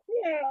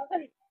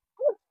 Yeah.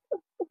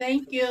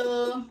 Thank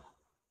you.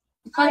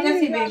 Clock that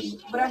tea, baby.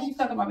 Whatever you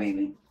talking about,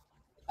 baby.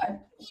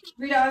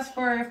 $3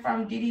 for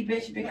from Diddy,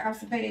 bitch. Big Ops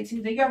to pay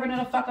Tuesday. You ever know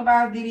the fuck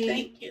about Diddy?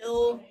 Thank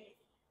you.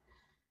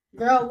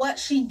 Girl, what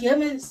she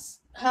giving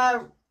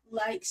her,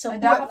 like,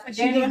 support? $1 for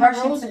Danny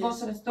rushing to go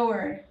to the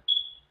store.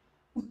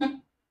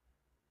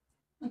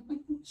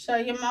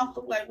 Shut your mouth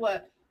look like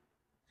what?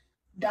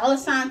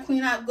 $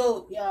 Queen Out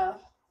Goat, y'all.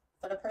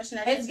 For the person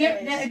that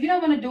if you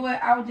don't want to do it,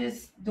 I'll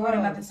just do it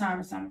another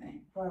time or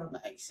something.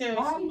 Like, seriously.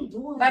 Why are you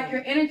doing like that?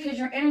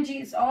 your energy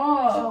is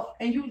off, so,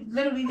 and you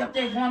literally up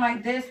there going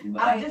like this. I'm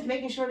like, just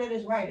making sure that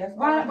it's right. That's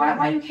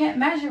why you can't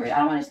measure it? I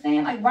don't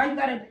understand. Like, why you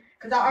gotta?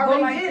 Because I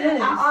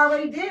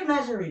already did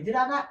measure it. Did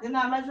I not? Didn't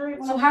I measure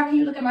it? So how can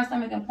you look at my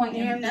stomach and point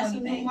and that's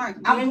anything?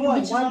 I'm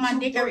doing bitches on my 1, 2,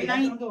 dick 3. every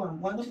night. That's what I'm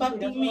doing. 1, 2, 3. What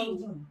That's do you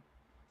mean?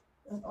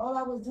 That's all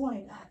I was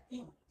doing. God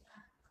damn.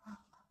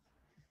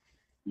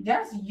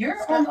 That's your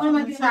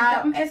only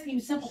I'm asking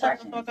you simple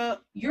questions.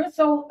 You're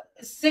so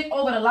sick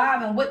over the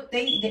live and what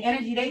the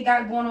energy they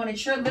got going on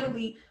that you're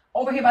literally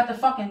over here about to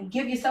fucking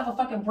give yourself a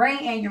fucking brain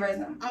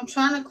aneurysm. I'm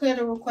trying to clear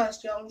the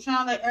request, yo. I'm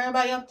trying to let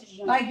everybody up this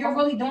joint. Like you're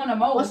really doing the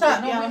most. What's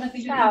up, yo?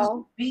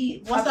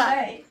 What's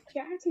up?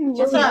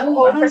 What's up?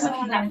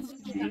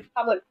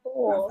 Public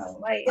pools.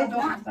 Like, I'll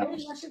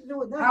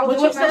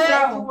do it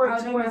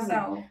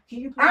myself.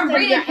 I'm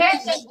reading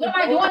captions. What am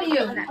I doing to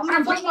you?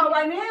 I'm doing it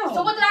right now.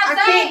 So what did I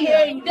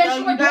say? That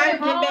you were doing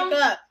it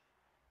wrong?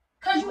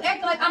 Because you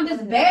acting like I'm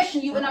just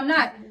bashing you and I'm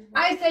not.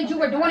 I said you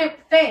were doing it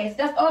fast.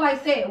 That's all I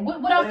said.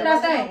 What else did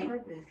I say?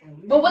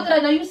 But what did I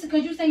know?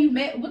 Because you say you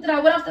met. What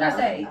else did I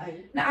say?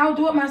 Now I'll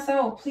do it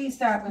myself. Please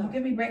stop. Can you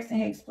give me Braxton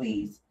Hicks,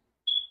 please?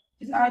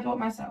 I'll do it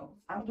myself.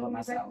 I'll do it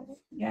myself.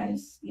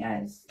 Yes.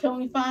 Can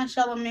we find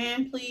Chelle,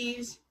 man,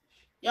 please?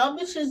 Y'all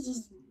bitches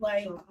is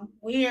like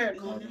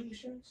weird, man.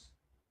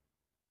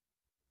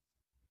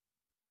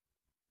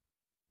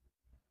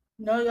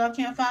 No, y'all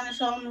can't find a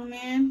Chelle,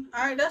 man.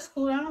 All right, that's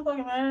cool. I don't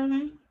fucking matter,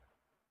 man.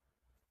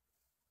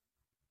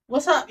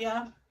 What's up,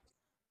 y'all?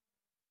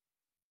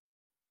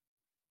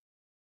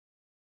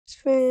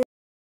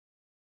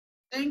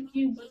 Thank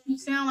you, but you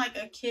sound like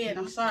a kid.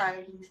 I'm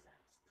sorry.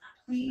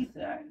 Please,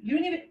 you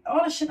don't even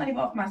all the shit not even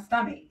off my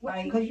stomach.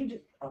 Like, cause you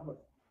just, I'll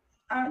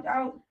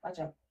watch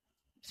out.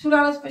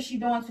 $2 for she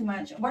doing too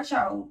much. Watch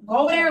out. Go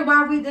over there and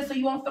wild read this so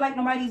you won't feel like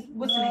nobody's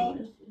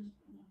listening.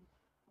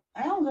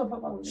 I don't give a fuck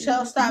about this.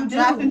 Chelle, stop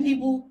dropping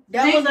people.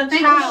 That was a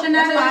child.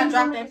 That's why I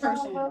dropped that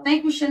person.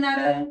 Thank you,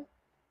 Shanetta.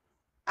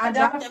 I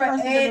dropped for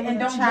Ed and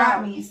don't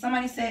drop me.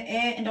 Somebody said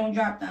Ed and don't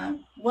drop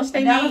them. What's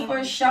their name? $1 for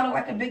a shout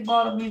like a big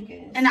ball of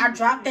mucus. And I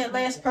dropped that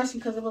last person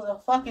because it was a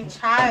fucking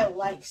child.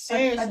 Like,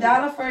 seriously.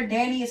 $1 for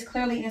Danny is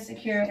clearly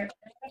insecure.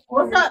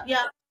 What's up,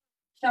 y'all?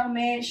 So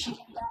man,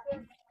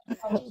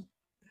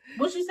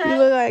 what you say? You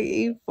look like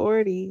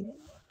E40.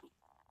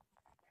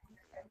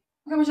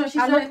 I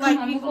look like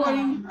E40.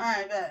 All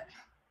right, bet.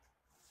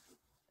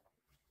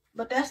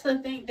 But that's the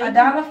thing.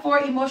 $1 for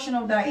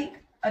emotional dyke.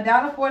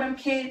 $1 for them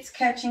kids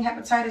catching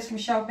hepatitis from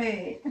Chelle.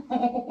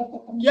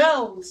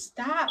 Yo,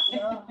 stop,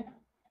 yo.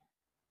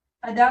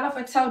 $1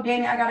 for tell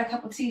Danny I got a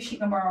cup of tea she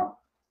can borrow.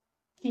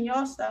 Can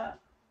y'all stop?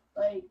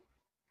 Like,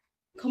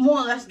 Come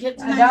on, let's get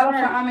to $1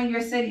 for I'm in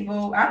your city,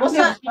 boo. What's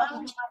up?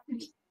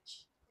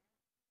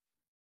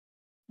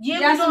 Yeah,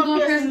 yes, we I'm doing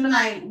doing piercing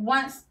tonight.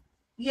 Once,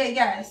 yeah,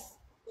 yes.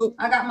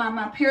 I got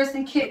my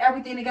piercing kit,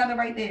 everything together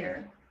right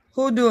there.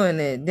 Who doing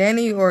it?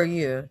 Danny or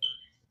you?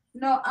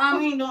 No,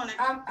 We ain't doing it.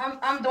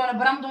 I'm doing it,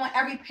 but I'm doing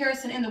every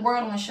piercing in the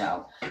world on the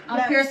show.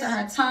 I'm piercing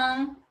her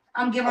tongue.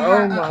 I'm giving Oh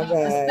her my a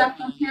God.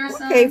 septum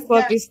piercing. I can't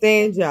fucking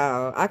stand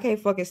y'all. I can't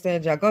fucking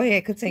stand y'all. Go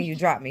ahead, continue.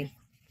 Drop me.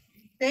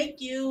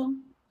 Thank you.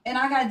 And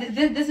I got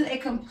this is a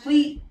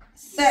complete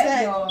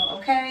set, y'all.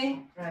 Okay.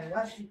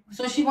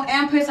 So she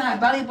gonna piercing her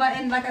belly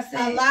button, like I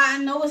said. A lie?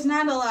 No, it's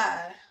not a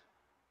lie.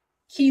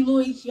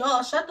 Keloids,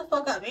 y'all, shut the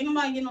fuck up. Ain't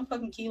nobody getting no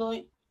fucking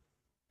keloid.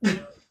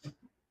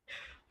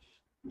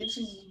 This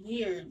is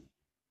weird.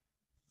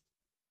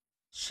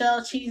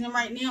 Chelle cheesing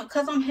right now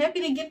because I'm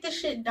happy to get this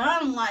shit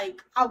done. Like,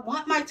 I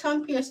want my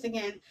tongue pierced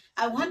again.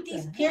 I want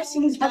these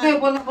piercings done. Okay,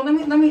 well let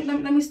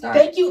me start.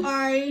 Thank you,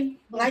 Ari.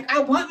 Like, I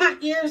want my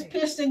ears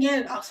pierced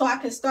again so I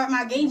can start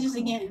my gauges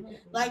again.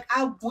 Like,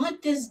 I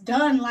want this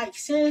done. Like,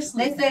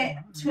 seriously. They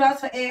said $2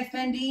 for Ed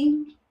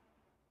Fendi.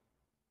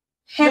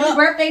 Happy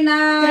birthday,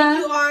 Nah. Thank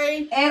you,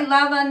 Ari. And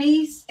Lala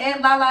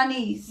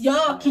niece.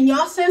 Yo, can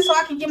y'all send so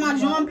I can get my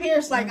jaw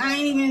pierced? Like, I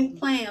ain't even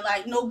playing.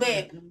 Like, no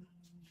bet.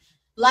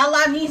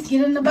 Lala niece,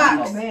 get in the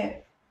box.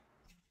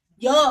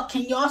 Yo,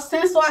 can y'all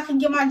send so I can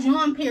get my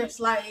jaw pierced?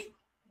 Like,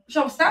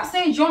 yo, stop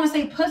saying jaw and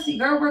say pussy,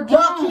 girl. We're yo,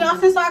 can y'all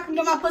send so I can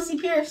get my pussy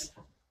pierced?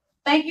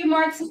 Thank you,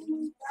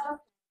 Martin.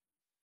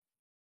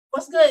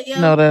 What's good,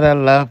 yo? Know that I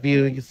love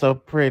you. You're so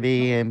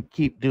pretty, and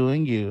keep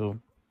doing you.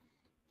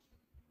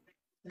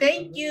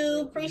 Thank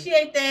you.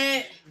 Appreciate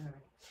that.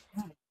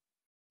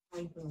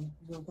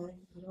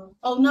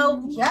 Oh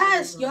no,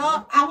 yes,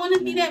 y'all. I want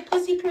to be that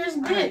pussy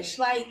pierced bitch.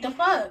 Like, the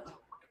fuck.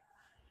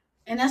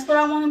 And that's what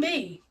I want to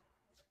be.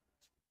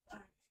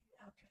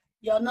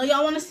 Y'all know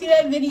y'all want to see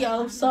that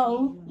video,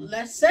 so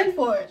let's send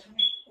for it.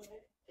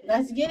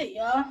 Let's get it,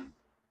 y'all.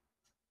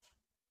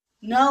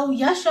 No,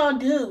 yes, y'all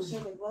do.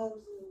 All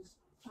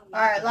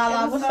right,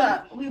 Lala, what's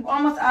up? We've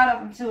almost out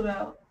of them too,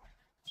 though.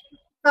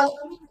 Oh,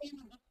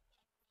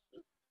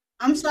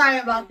 I'm sorry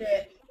about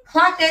that.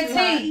 Clock that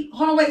T.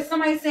 Hold on, wait.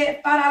 Somebody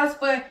said $5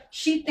 for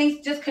she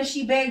thinks just because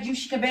she begged you,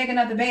 she can beg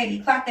another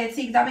baddie. Clock that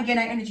T, because I've been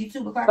getting that energy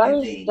too, but clock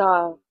that T. First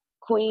off,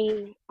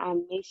 Queen, I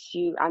miss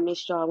you. I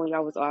missed y'all when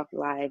y'all was off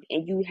live,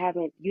 and you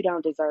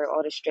don't deserve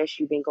all the stress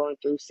you've been going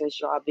through since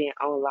y'all been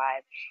on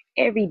live.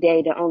 Every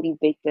day, the only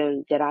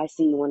victim that I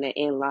see when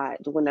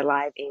the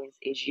live ends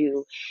is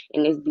you,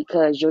 and it's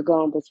because you're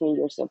going between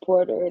your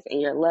supporters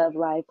and your love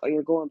life, or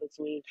you're going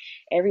between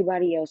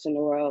everybody else in the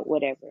world,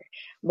 whatever.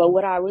 But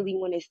what I really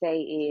want to say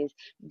is,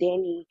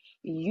 Danny,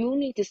 you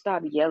need to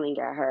stop yelling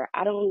at her.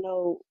 I don't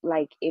know,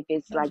 like, if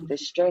it's like the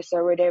stress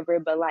or whatever,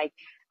 but like,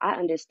 I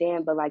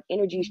understand, but like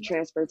energies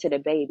transfer to the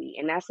baby.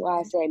 And that's why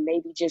I said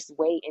maybe just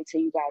wait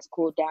until you guys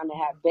cool down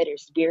and have better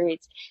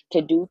spirits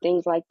to do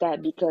things like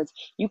that, because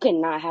you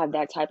cannot have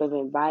that type of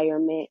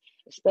environment,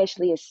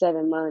 especially at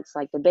 7 months.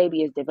 Like, the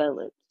baby is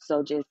developed.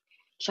 So just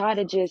try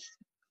to just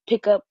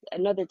pick up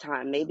another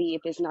time. Maybe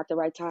if it's not the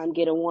right time,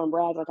 get a warm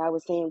rag, like I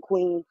was saying,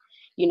 Queen,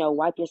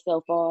 wipe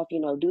yourself off,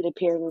 do the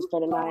piercings for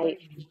the night.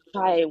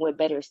 Try it with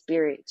better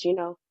spirits,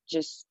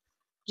 just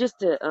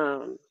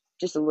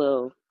a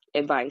little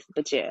advice,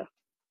 but yeah.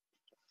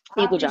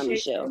 I Good job,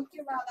 appreciate Michelle.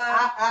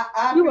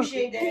 I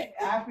appreciate that.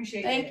 I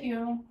appreciate that. Thank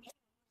you.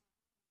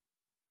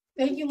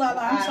 Thank you,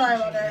 Lala. I'm sorry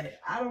about that.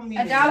 I don't mean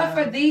 $1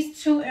 for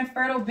these two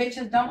infertile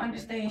bitches don't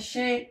understand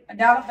shit.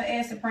 $1 for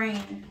Ed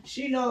Supreme.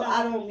 She know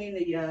I don't mean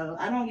to yell.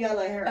 I don't yell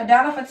at her.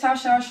 $1 for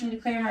Tasha she need to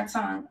clear her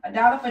tongue.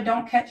 $1 for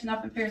don't catch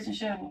nothing piercing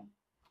Chelle.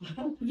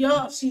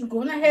 Yo, she's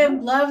gonna have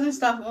gloves and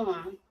stuff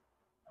on.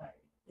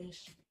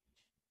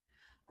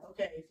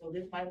 Okay, so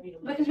this might be the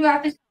because you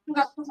got to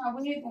put my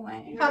wig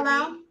on.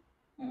 Hello?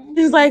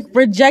 It's like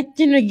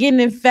rejecting or getting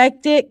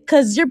infected,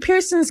 because your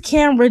piercings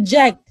can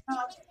reject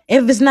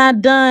if it's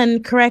not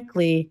done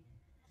correctly.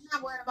 I'm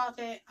not worried about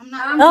that. I'm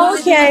not.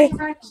 Okay.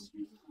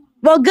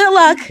 Well, good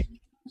luck.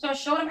 So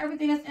show them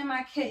everything that's in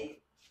my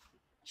kit.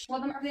 Show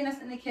them everything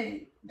that's in the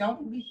kit.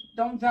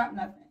 Don't drop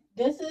nothing.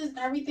 This is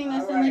everything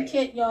that's in the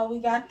kit, y'all. We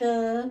got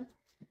the.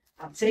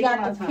 We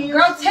got the piercing.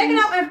 Girl, take it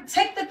out and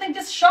take the thing.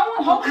 Just show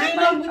them. I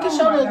know we can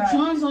show the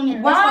joints on there.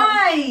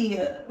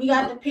 Why? We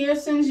got the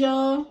piercings,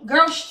 y'all.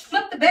 Girl,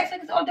 flip the back so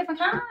it's all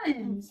different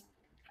kinds.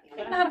 You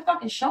don't know how to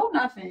fucking show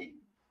nothing.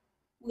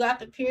 We got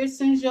the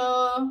piercings,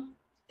 y'all.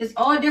 It's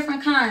all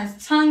different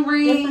kinds. Tongue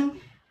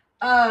ring,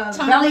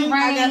 belly ring,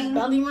 I got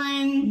belly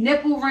ring,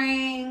 nipple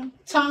ring,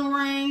 tongue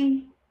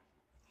ring.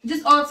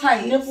 Just all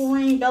types. Nipple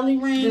ring, belly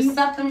ring, the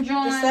septum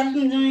joint. The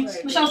septum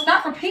joints. Michelle,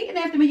 stop repeating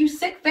after me, you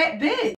sick fat bitch.